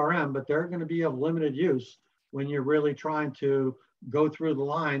the PRM, but they're going to be of limited use when you're really trying to go through the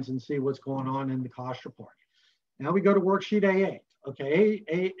lines and see what's going on in the cost report. Now we go to worksheet A8. Okay,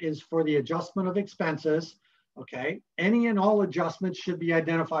 A8 is for the adjustment of expenses. Okay, any and all adjustments should be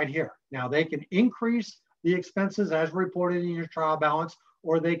identified here. Now they can increase the expenses as reported in your trial balance,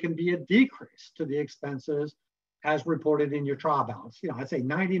 or they can be a decrease to the expenses as reported in your trial balance. I'd say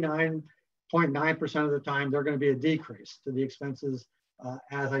 99.9% of the time, they're going to be a decrease to the expenses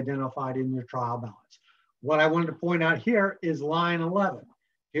as identified in your trial balance. What I wanted to point out here is line 11.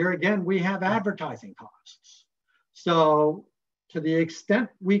 Here again, we have advertising costs. So to the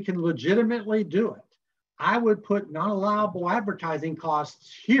extent we can legitimately do it, I would put non-allowable advertising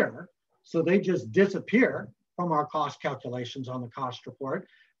costs here, so they just disappear from our cost calculations on the cost report,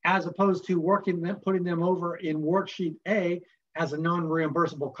 as opposed to putting them over in worksheet A as a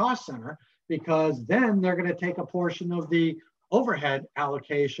non-reimbursable cost center, because then they're going to take a portion of the overhead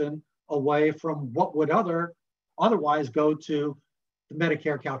allocation away from what would otherwise go to the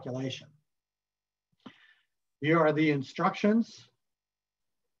Medicare calculation. Here are the instructions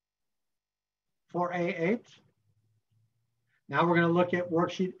for A8. Now we're going to look at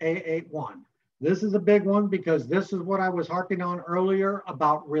worksheet A81. This is a big one because this is what I was harping on earlier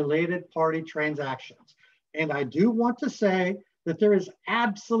about related party transactions. And I do want to say that there is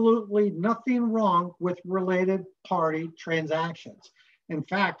absolutely nothing wrong with related party transactions. In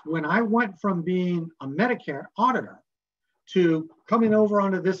fact, when I went from being a Medicare auditor to coming over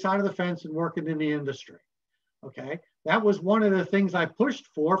onto this side of the fence and working in the industry, okay, that was one of the things I pushed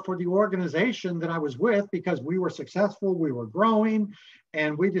for the organization that I was with, because we were successful, we were growing,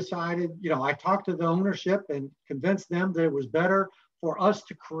 and we decided, I talked to the ownership and convinced them that it was better for us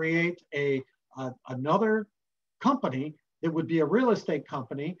to create another company that would be a real estate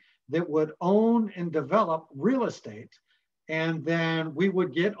company that would own and develop real estate. And then we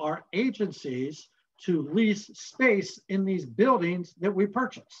would get our agencies to lease space in these buildings that we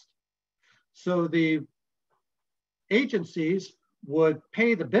purchased. So the agencies would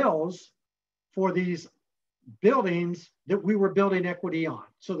pay the bills for these buildings that we were building equity on.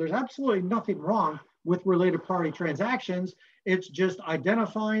 So there's absolutely nothing wrong with related party transactions. It's just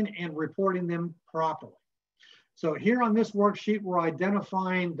identifying and reporting them properly. So here on this worksheet, we're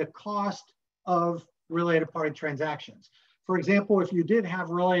identifying the cost of related party transactions. For example, if you did have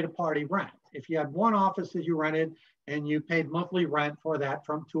related party rent, if you had one office that you rented and you paid monthly rent for that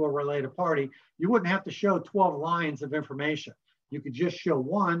to a related party, you wouldn't have to show 12 lines of information. You could just show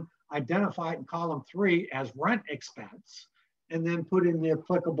one, identify it in column 3 as rent expense, and then put in the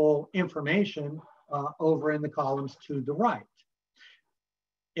applicable information over in the columns to the right.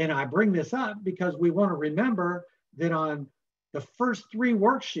 And I bring this up because we want to remember that on the first 3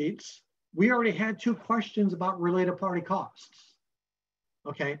 worksheets, we already had 2 questions about related party costs.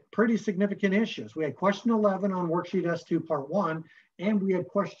 Okay, pretty significant issues. We had question 11 on worksheet S2 part 1, and we had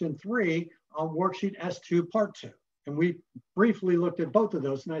question 3 on worksheet S2 part 2. And we briefly looked at both of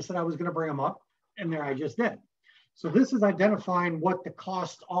those, and I said I was going to bring them up, and there I just did. So this is identifying what the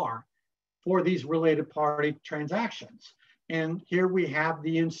costs are for these related party transactions. And here we have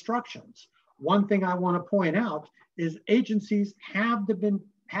the instructions. One thing I want to point out is agencies have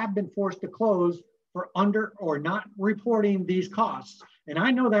been forced to close for under or not reporting these costs. And I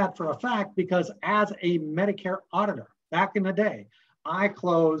know that for a fact because as a Medicare auditor back in the day, I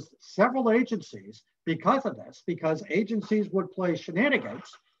closed several agencies because of this, because agencies would play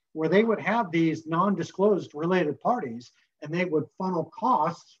shenanigans where they would have these non-disclosed related parties and they would funnel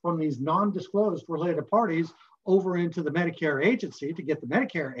costs from these non-disclosed related parties over into the Medicare agency to get the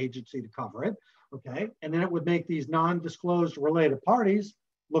Medicare agency to cover it, okay? And then it would make these non-disclosed related parties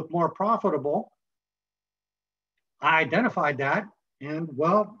look more profitable. I identified that, and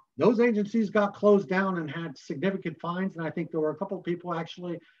well, those agencies got closed down and had significant fines, and I think there were a couple of people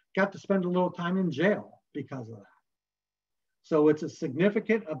actually got to spend a little time in jail because of that. So it's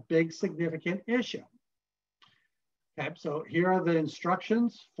a big significant issue. Okay, so here are the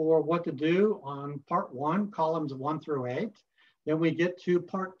instructions for what to do on part 1, columns 1 through 8. Then we get to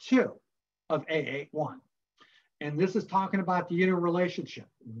part 2 of A81. And this is talking about the interrelationship.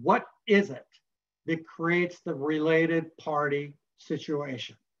 What is it that creates the related party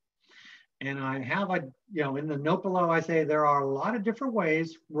situation? And I have in the note below, I say there are a lot of different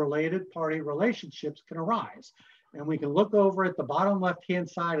ways related party relationships can arise. And we can look over at the bottom left-hand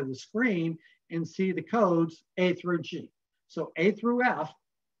side of the screen and see the codes A through G. So A through F,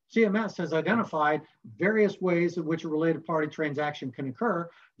 CMS has identified various ways in which a related party transaction can occur.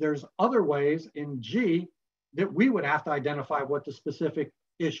 There's other ways in G that we would have to identify what the specific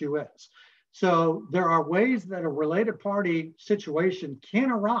issue is. So there are ways that a related party situation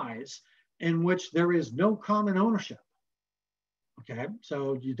can arise in which there is no common ownership. Okay,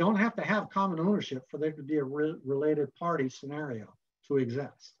 so you don't have to have common ownership for there to be a related party scenario to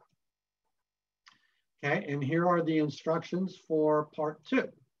exist. Okay, and here are the instructions for part 2.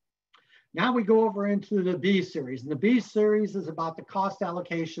 Now we go over into the B series. And the B series is about the cost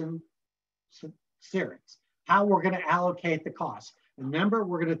allocation series, how we're going to allocate the cost. And remember,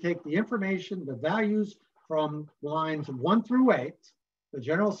 we're going to take the information, the values from lines 1 through 8, the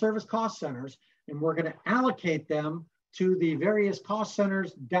general service cost centers, and we're going to allocate them to the various cost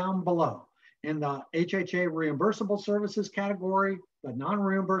centers down below. In the HHA reimbursable services category, the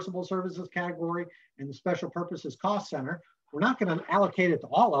non-reimbursable services category, and the special purposes cost center, we're not going to allocate it to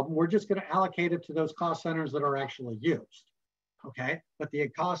all of them. We're just going to allocate it to those cost centers that are actually used. Okay, but the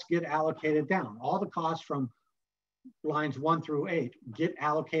costs get allocated down. All the costs from lines 1 through 8 get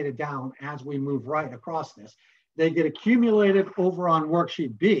allocated down as we move right across this. They get accumulated over on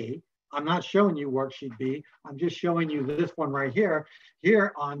worksheet B. I'm not showing you worksheet B. I'm just showing you this one right here.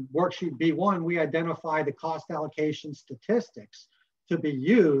 Here on worksheet B1, we identify the cost allocation statistics to be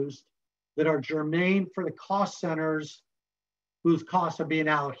used that are germane for the cost centers whose costs are being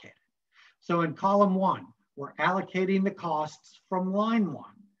allocated. So in column 1, we're allocating the costs from line 1,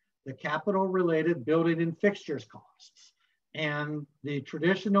 the capital related building and fixtures costs. And the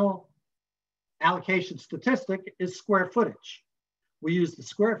traditional allocation statistic is square footage. We use the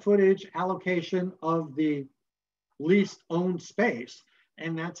square footage allocation of the least owned space,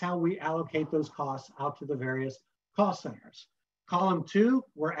 and that's how we allocate those costs out to the various cost centers. Column 2,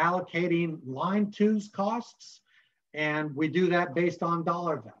 we're allocating line 2's costs, and we do that based on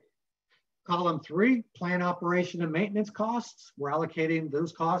dollar value. Column 3, plan operation and maintenance costs. We're allocating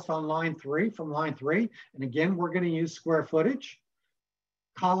those costs on line 3 from line 3, and again, we're going to use square footage.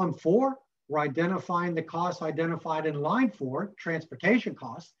 Column 4, we're identifying the costs identified in line 4, transportation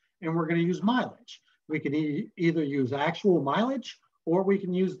costs, and we're going to use mileage. We can either use actual mileage or we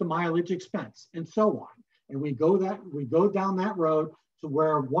can use the mileage expense and so on. And we go down that road to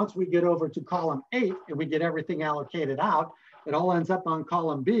where once we get over to column 8 and we get everything allocated out, it all ends up on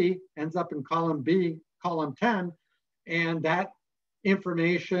column B, ends up in column B, column 10, and that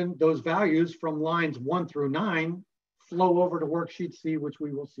information, those values from lines 1 through 9 flow over to worksheet C, which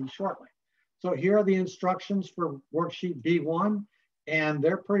we will see shortly. So here are the instructions for worksheet B1, and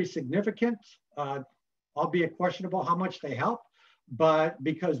they're pretty significant, albeit questionable how much they help, but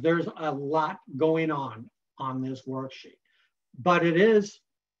because there's a lot going on this worksheet. But it is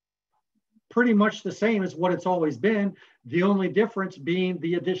pretty much the same as what it's always been, the only difference being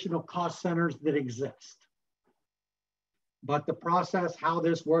the additional cost centers that exist. But the process, how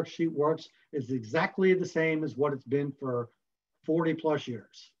this worksheet works, is exactly the same as what it's been for 40 plus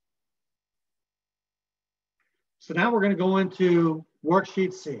years. So now we're going to go into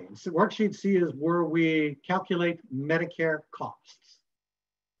worksheet C. So worksheet C is where we calculate Medicare costs.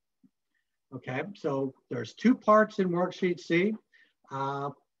 Okay, so there's 2 parts in worksheet C.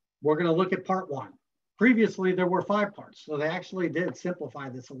 We're going to look at part 1. Previously, there were 5 parts, so they actually did simplify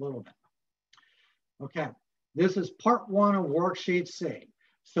this a little bit. Okay, this is part 1 of worksheet C.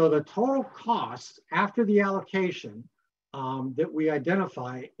 So the total costs after the allocation that we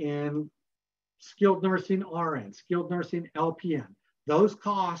identify in skilled nursing RN, skilled nursing LPN, those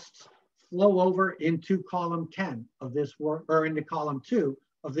costs flow over into column 10 of this work, or into column 2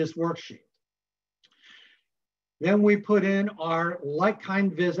 of this worksheet. Then we put in our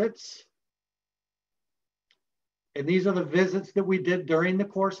like-kind visits. And these are the visits that we did during the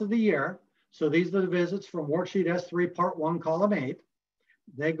course of the year. So these are the visits from worksheet S3, part 1, column 8.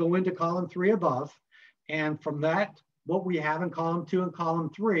 They go into column 3 above. And from that, what we have in column 2 and column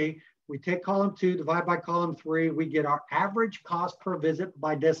 3, we take column 2, divide by column 3, we get our average cost per visit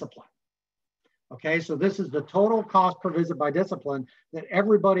by discipline. Okay, so this is the total cost per visit by discipline that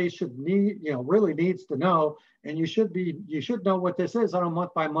everybody should need, really needs to know. And you should know what this is on a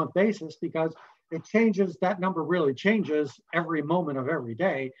month-by-month basis, because it changes, that number really changes every moment of every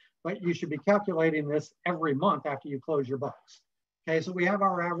day, but you should be calculating this every month after you close your books. Okay, so we have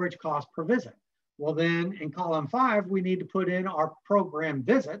our average cost per visit. Well, then in column 5, we need to put in our program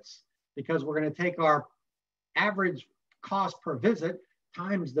visits, because we're going to take our average cost per visit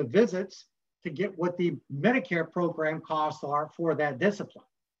times the visits to get what the Medicare program costs are for that discipline.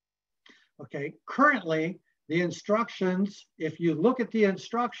 Okay, currently, the instructions, if you look at the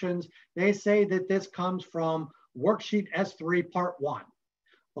instructions, they say that this comes from worksheet S3 part 1.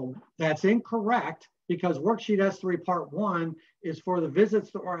 Well, that's incorrect, because worksheet S3 part 1 is for the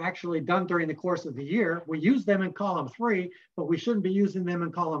visits that were actually done during the course of the year. We use them in column 3, but we shouldn't be using them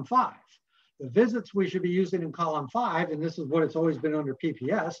in column 5. The visits we should be using in column 5, and this is what it's always been under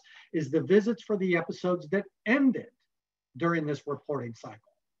PPS, is the visits for the episodes that ended during this reporting cycle.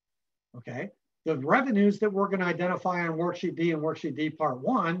 Okay, the revenues that we're going to identify on worksheet D and worksheet D part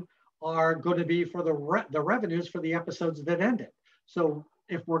 1 are going to be for the revenues for the episodes that ended. So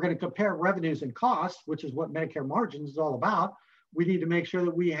if we're going to compare revenues and costs, which is what Medicare margins is all about, we need to make sure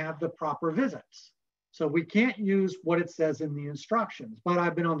that we have the proper visits. So we can't use what it says in the instructions. But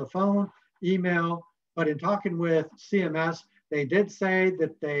I've been on the phone, email, but in talking with CMS, they did say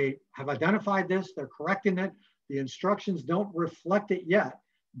that they have identified this, they're correcting it. The instructions don't reflect it yet,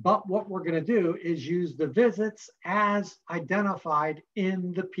 but what we're going to do is use the visits as identified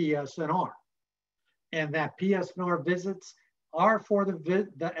in the PSNR. And that PSNR visits are for the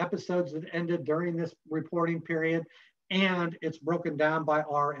episodes that ended during this reporting period, and it's broken down by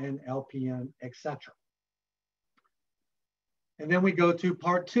RN, LPN, etc. And then we go to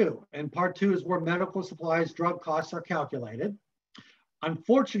part 2, and part 2 is where medical supplies, drug costs are calculated.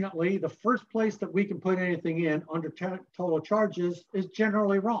 Unfortunately, the first place that we can put anything in under total charges is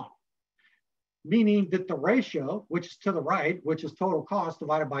generally wrong, meaning that the ratio, which is to the right, which is total cost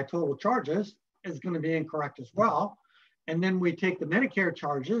divided by total charges, is going to be incorrect as well. And then we take the Medicare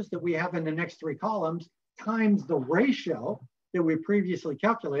charges that we have in the next 3 columns times the ratio that we previously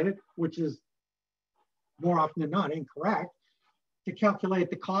calculated, which is more often than not incorrect, to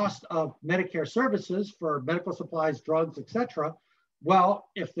calculate the cost of Medicare services for medical supplies, drugs, etc. Well,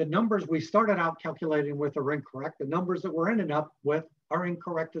 if the numbers we started out calculating with are incorrect, the numbers that we're ending up with are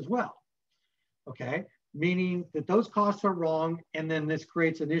incorrect as well. Okay, meaning that those costs are wrong, and then this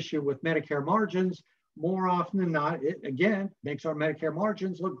creates an issue with Medicare margins. More often than not, it again makes our Medicare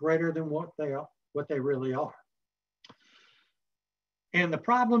margins look greater than what they really are. And the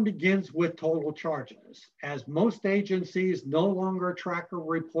problem begins with total charges, as most agencies no longer track or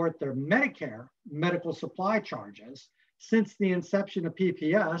report their Medicare medical supply charges since the inception of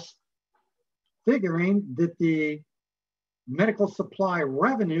PPS, figuring that the medical supply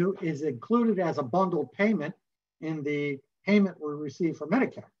revenue is included as a bundled payment in the payment we receive for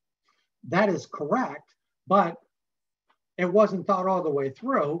Medicare. That is correct, but it wasn't thought all the way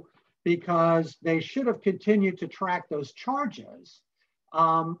through, because they should have continued to track those charges.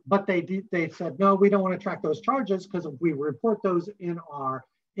 But they said, no, we don't want to track those charges, because if we report those in our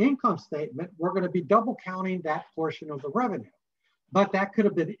income statement, we're going to be double counting that portion of the revenue. But that could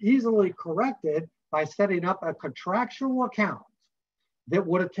have been easily corrected by setting up a contractual account that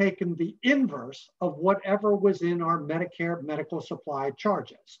would have taken the inverse of whatever was in our Medicare medical supply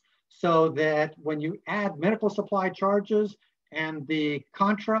charges. So that when you add medical supply charges and the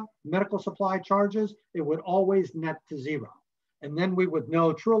contra medical supply charges, it would always net to 0. And then we would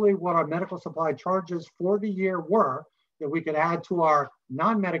know truly what our medical supply charges for the year were, that we could add to our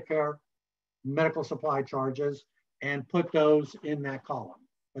non-Medicare medical supply charges and put those in that column.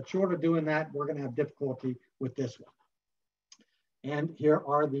 But short of doing that, we're going to have difficulty with this one. And here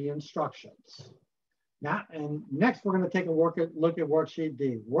are the instructions. Now, and next we're going to take a look at worksheet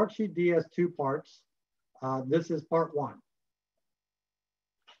D. Worksheet D has 2 parts. This is part one.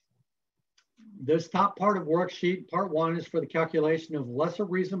 This top part of worksheet, part one, is for the calculation of lesser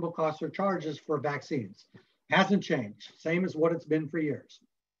reasonable costs or charges for vaccines. Hasn't changed, same as what it's been for years.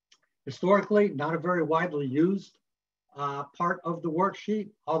 Historically, not a very widely used part of the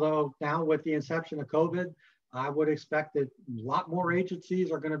worksheet, although now with the inception of COVID, I would expect that a lot more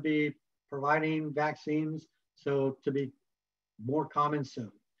agencies are going to be providing vaccines, so to be more common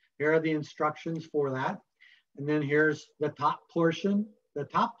soon. Here are the instructions for that. And then here's the top portion of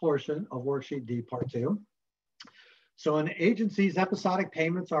worksheet D, part 2. So an agency's episodic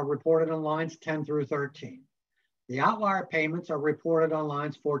payments are reported on lines 10 through 13. The outlier payments are reported on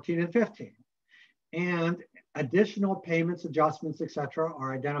lines 14 and 15. And additional payments, adjustments, etc.,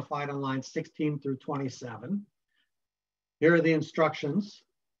 are identified on lines 16 through 27. Here are the instructions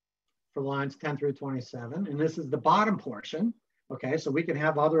for lines 10 through 27. And this is the bottom portion. Okay, so we can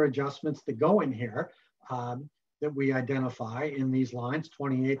have other adjustments that go in here that we identify in these lines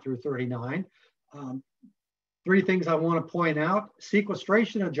 28 through 39. Three things I want to point out: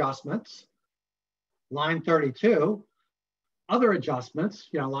 sequestration adjustments, line 32, other adjustments,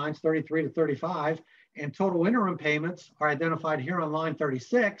 lines 33 to 35, and total interim payments are identified here on line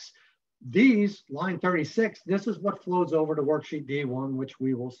 36. These, line 36, this is what flows over to worksheet D1, which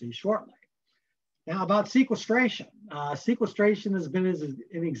we will see shortly. Now about sequestration. Sequestration has been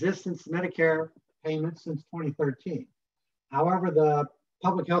in existence, Medicare payments, since 2013. However, the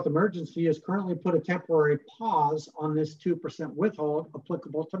public health emergency has currently put a temporary pause on this 2% withhold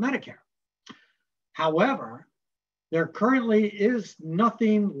applicable to Medicare. However, there currently is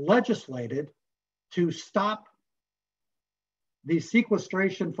nothing legislated to stop the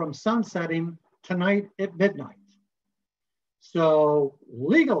sequestration from sunsetting tonight at midnight. So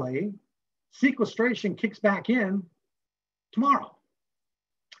legally, sequestration kicks back in tomorrow.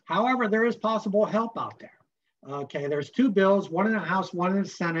 However, there is possible help out there. Okay, there's two bills, one in the House, one in the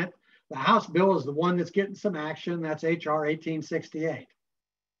Senate. The House bill is the one that's getting some action. That's HR 1868.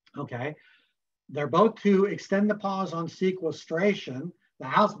 Okay, they're both to extend the pause on sequestration. The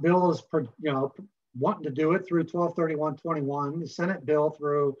House bill is, wanting to do it through 12/31/21. The Senate bill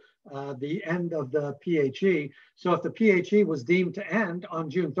through the end of the PHE. So if the PHE was deemed to end on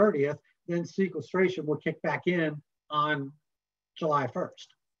June 30th, then sequestration will kick back in on July 1st.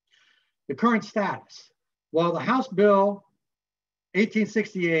 The current status. Well, the House bill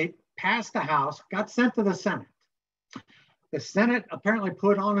 1868 passed the House, got sent to the Senate. The Senate apparently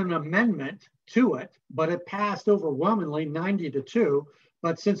put on an amendment to it, but it passed overwhelmingly 90-2.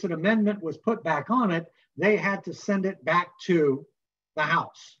 But since an amendment was put back on it, they had to send it back to the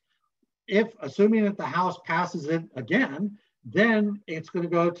House. Assuming that the House passes it again, then it's going to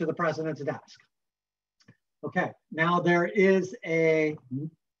go to the president's desk. Okay, now there is a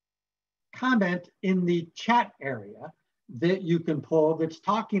comment in the chat area that you can pull that's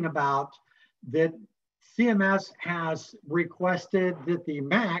talking about that CMS has requested that the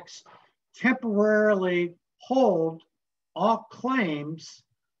MACs temporarily hold all claims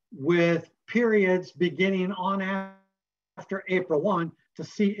with periods beginning on after April 1 to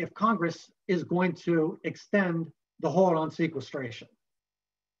see if Congress is going to extend the hold on sequestration.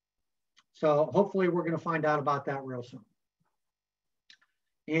 So hopefully we're going to find out about that real soon.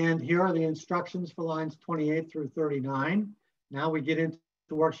 And here are the instructions for lines 28 through 39. Now we get into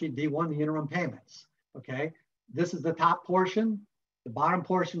worksheet D1, the interim payments. Okay, this is the top portion. The bottom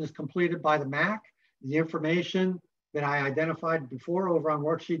portion is completed by the MAC. The information that I identified before over on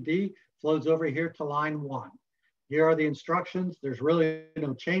worksheet D flows over here to line 1. Here are the instructions. There's really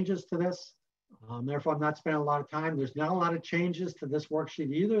no changes to this. Therefore, I'm not spending a lot of time. There's not a lot of changes to this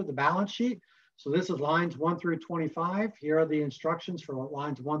worksheet either, the balance sheet. So this is lines 1 through 25. Here are the instructions for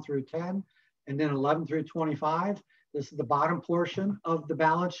lines 1 through 10, and then 11 through 25. This is the bottom portion of the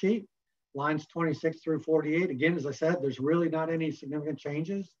balance sheet, lines 26 through 48. Again, as I said, there's really not any significant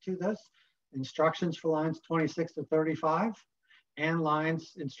changes to this. Instructions for lines 26 to 35, and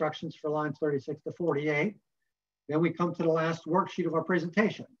instructions for lines 36 to 48. Then we come to the last worksheet of our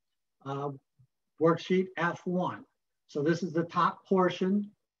presentation, worksheet F1. So this is the top portion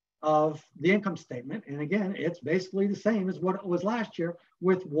of the income statement. And again, it's basically the same as what it was last year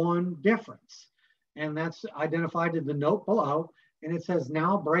with one difference. And that's identified in the note below. And it says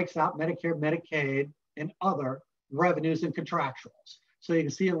now breaks out Medicare, Medicaid, and other revenues and contractuals. So you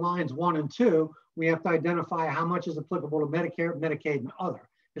can see in lines 1 and 2, we have to identify how much is applicable to Medicare, Medicaid, and other.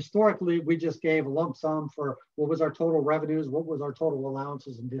 Historically, we just gave a lump sum for what was our total revenues, what was our total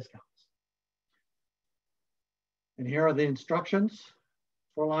allowances and discounts. And here are the instructions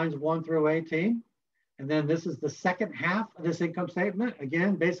for lines 1 through 18. And then this is the second half of this income statement.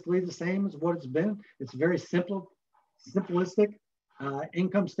 Again, basically the same as what it's been. It's very simplistic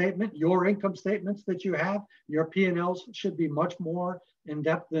income statement. Your income statements that you have, your P&Ls should be much more in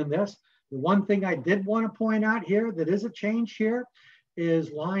depth than this. The one thing I did want to point out here that is a change here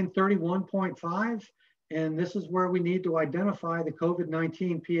is line 31.5. And this is where we need to identify the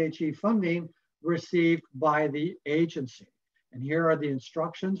COVID-19 PHE funding received by the agency. And here are the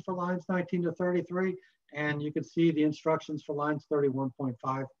instructions for lines 19 to 33. And you can see the instructions for lines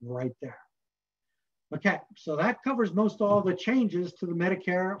 31.5 right there. Okay, so that covers most all the changes to the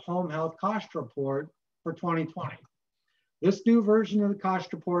Medicare Home Health Cost Report for 2020. This new version of the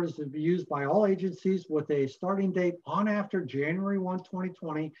cost report is to be used by all agencies with a starting date on after January 1,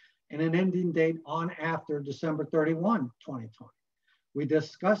 2020 and an ending date on after December 31, 2020. We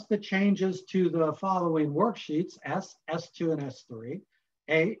discussed the changes to the following worksheets, S, S2, and S3,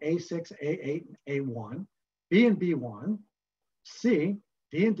 A, A6, A8, and A1, B and B1, C,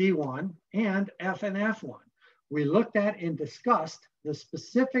 D and D1, and F and F1. We looked at and discussed the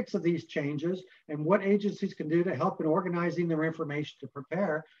specifics of these changes and what agencies can do to help in organizing their information to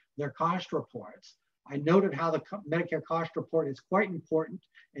prepare their cost reports. I noted how the Medicare cost report is quite important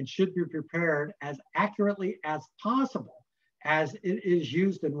and should be prepared as accurately as possible as it is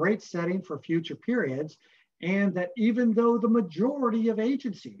used in rate setting for future periods, and that even though the majority of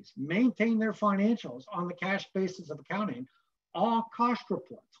agencies maintain their financials on the cash basis of accounting, all cost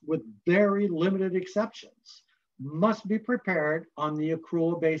reports, with very limited exceptions, must be prepared on the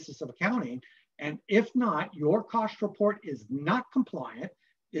accrual basis of accounting. And if not, your cost report is not compliant,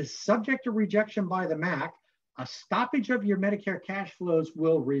 is subject to rejection by the MAC, a stoppage of your Medicare cash flows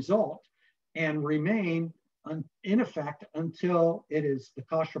will result and remain in effect until the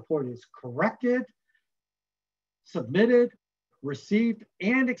cost report is corrected, submitted, received,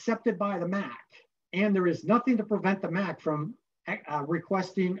 and accepted by the MAC. And there is nothing to prevent the MAC from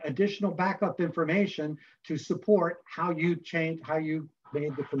requesting additional backup information to support how you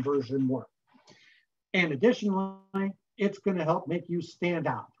made the conversion work. And additionally, it's going to help make you stand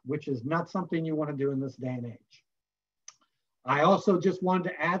out, which is not something you want to do in this day and age. I also just wanted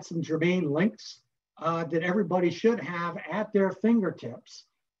to add some germane links that everybody should have at their fingertips.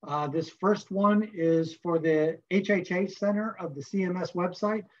 This first one is for the HHA Center of the CMS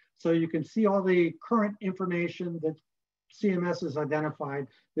website. So you can see all the current information that CMS has identified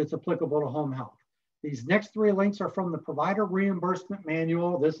that's applicable to home health. These next three links are from the Provider Reimbursement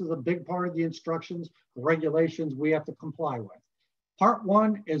Manual. This is a big part of the instructions, the regulations we have to comply with. Part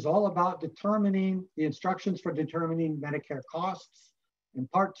one is all about determining the instructions for determining Medicare costs.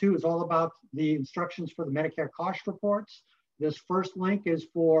 And part two is all about the instructions for the Medicare cost reports. This first link is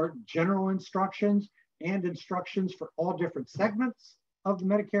for general instructions and instructions for all different segments of the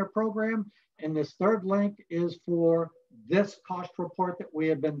Medicare program. And this third link is for this cost report that we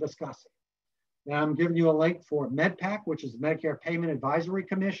have been discussing. Now I'm giving you a link for MedPAC, which is the Medicare Payment Advisory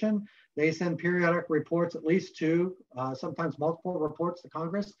Commission. They send periodic reports, at least two, sometimes multiple reports to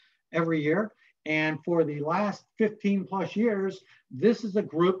Congress every year. And for the last 15 plus years, this is a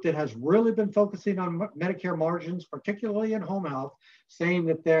group that has really been focusing on Medicare margins, particularly in home health, saying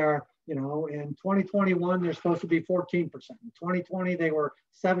that they're, in 2021, they're supposed to be 14%. In 2020, they were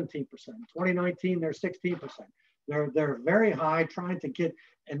 17%. In 2019, they're 16%. They're very high, trying to get,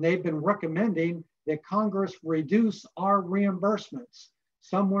 and they've been recommending that Congress reduce our reimbursements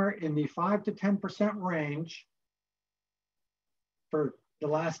somewhere in the 5 to 10% range for the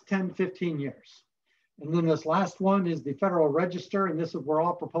last 10, 15 years. And then this last one is the Federal Register, and this is where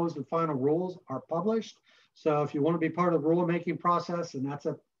all proposed and final rules are published. So if you want to be part of the rulemaking process, and that's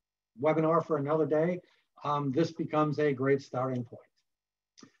a webinar for another day, this becomes a great starting point.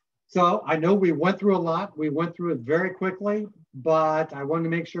 So I know we went through a lot. We went through it very quickly, but I wanted to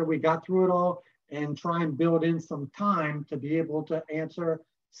make sure we got through it all and try and build in some time to be able to answer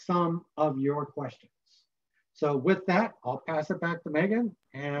some of your questions. So with that, I'll pass it back to Megan.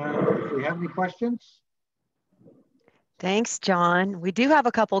 And if we have any questions. Thanks, John. We do have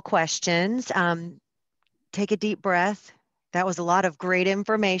a couple questions. Take a deep breath. That was a lot of great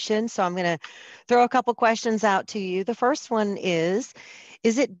information. So I'm going to throw a couple questions out to you. The first one is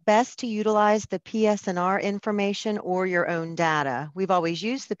it best to utilize the PSNR information or your own data? We've always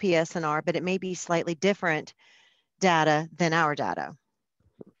used the PSNR, but it may be slightly different data than our data.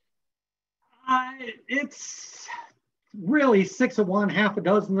 It's really 6 of one, half a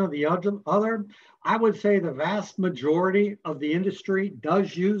dozen of the other. I would say the vast majority of the industry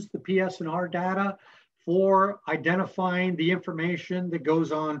does use the PSNR data for identifying the information that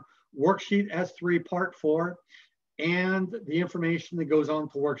goes on worksheet S3 part 4 and the information that goes on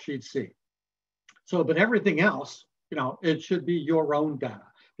to worksheet C. So, but everything else, it should be your own data,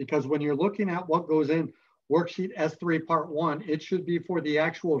 because when you're looking at what goes in worksheet S3 part 1, it should be for the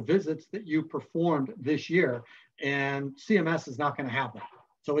actual visits that you performed this year, and CMS is not going to have that.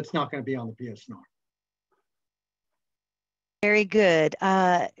 So it's not going to be on the PSNR. Very good.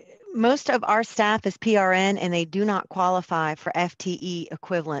 Most of our staff is PRN and they do not qualify for FTE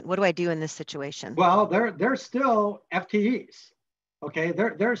equivalent. What do I do in this situation? Well, they're still FTEs. Okay,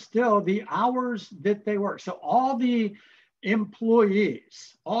 they're still the hours that they work. So all the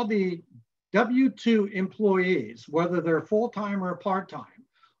employees, all the W-2 employees, whether they're full-time or part-time,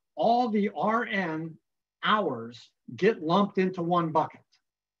 all the RN hours get lumped into one bucket.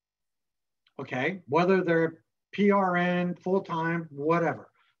 Okay, whether they're PRN, full-time, whatever.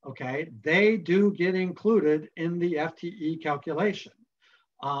 Okay, they do get included in the FTE calculation.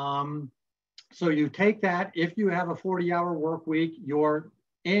 So you take that, if you have a 40-hour work week, your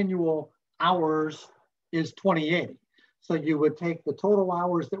annual hours is 2080. So you would take the total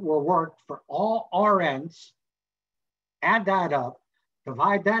hours that were worked for all RNs, add that up,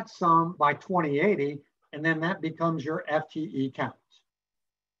 divide that sum by 2080, and then that becomes your FTE count.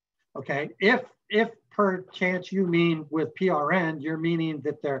 Okay, if per chance you mean with PRN, you're meaning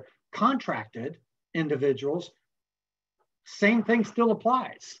that they're contracted individuals, same thing still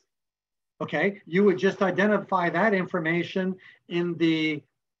applies. Okay, you would just identify that information in the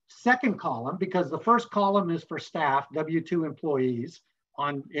second column, because the first column is for staff, W-2 employees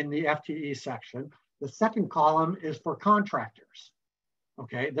in the FTE section. The second column is for contractors,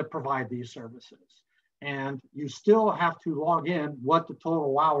 okay, that provide these services. And you still have to log in what the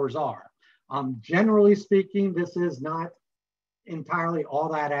total hours are. Generally speaking, this is not entirely all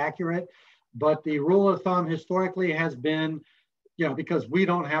that accurate, but the rule of thumb historically has been, because we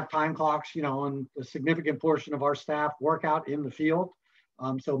don't have time clocks, and a significant portion of our staff work out in the field.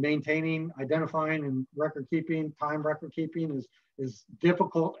 So maintaining, identifying, and record keeping, time record keeping is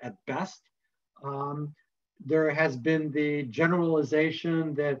difficult at best. There has been the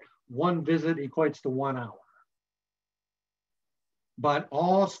generalization that one visit equates to 1 hour. But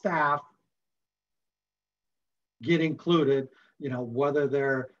all staff get included, whether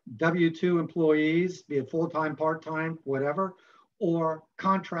they're W-2 employees, be it full-time, part-time, whatever, or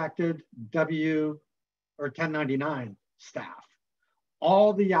contracted W or 1099 staff.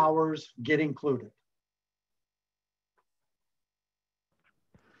 All the hours get included.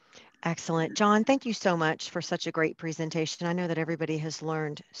 Excellent. John, thank you so much for such a great presentation. I know that everybody has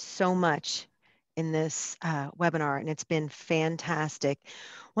learned so much in this webinar, and it's been fantastic.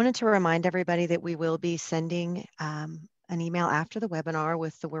 Wanted to remind everybody that we will be sending an email after the webinar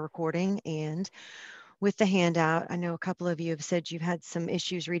with the recording and with the handout. I know a couple of you have said you've had some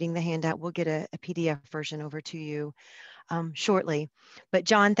issues reading the handout. We'll get a PDF version over to you shortly. But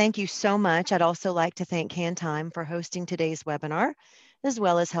John, thank you so much. I'd also like to thank CanTime for hosting today's webinar, as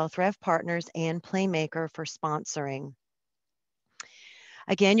well as HealthRev Partners and Playmaker for sponsoring.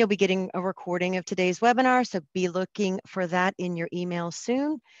 Again, you'll be getting a recording of today's webinar, so be looking for that in your email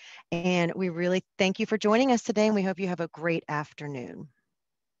soon. And we really thank you for joining us today, and we hope you have a great afternoon.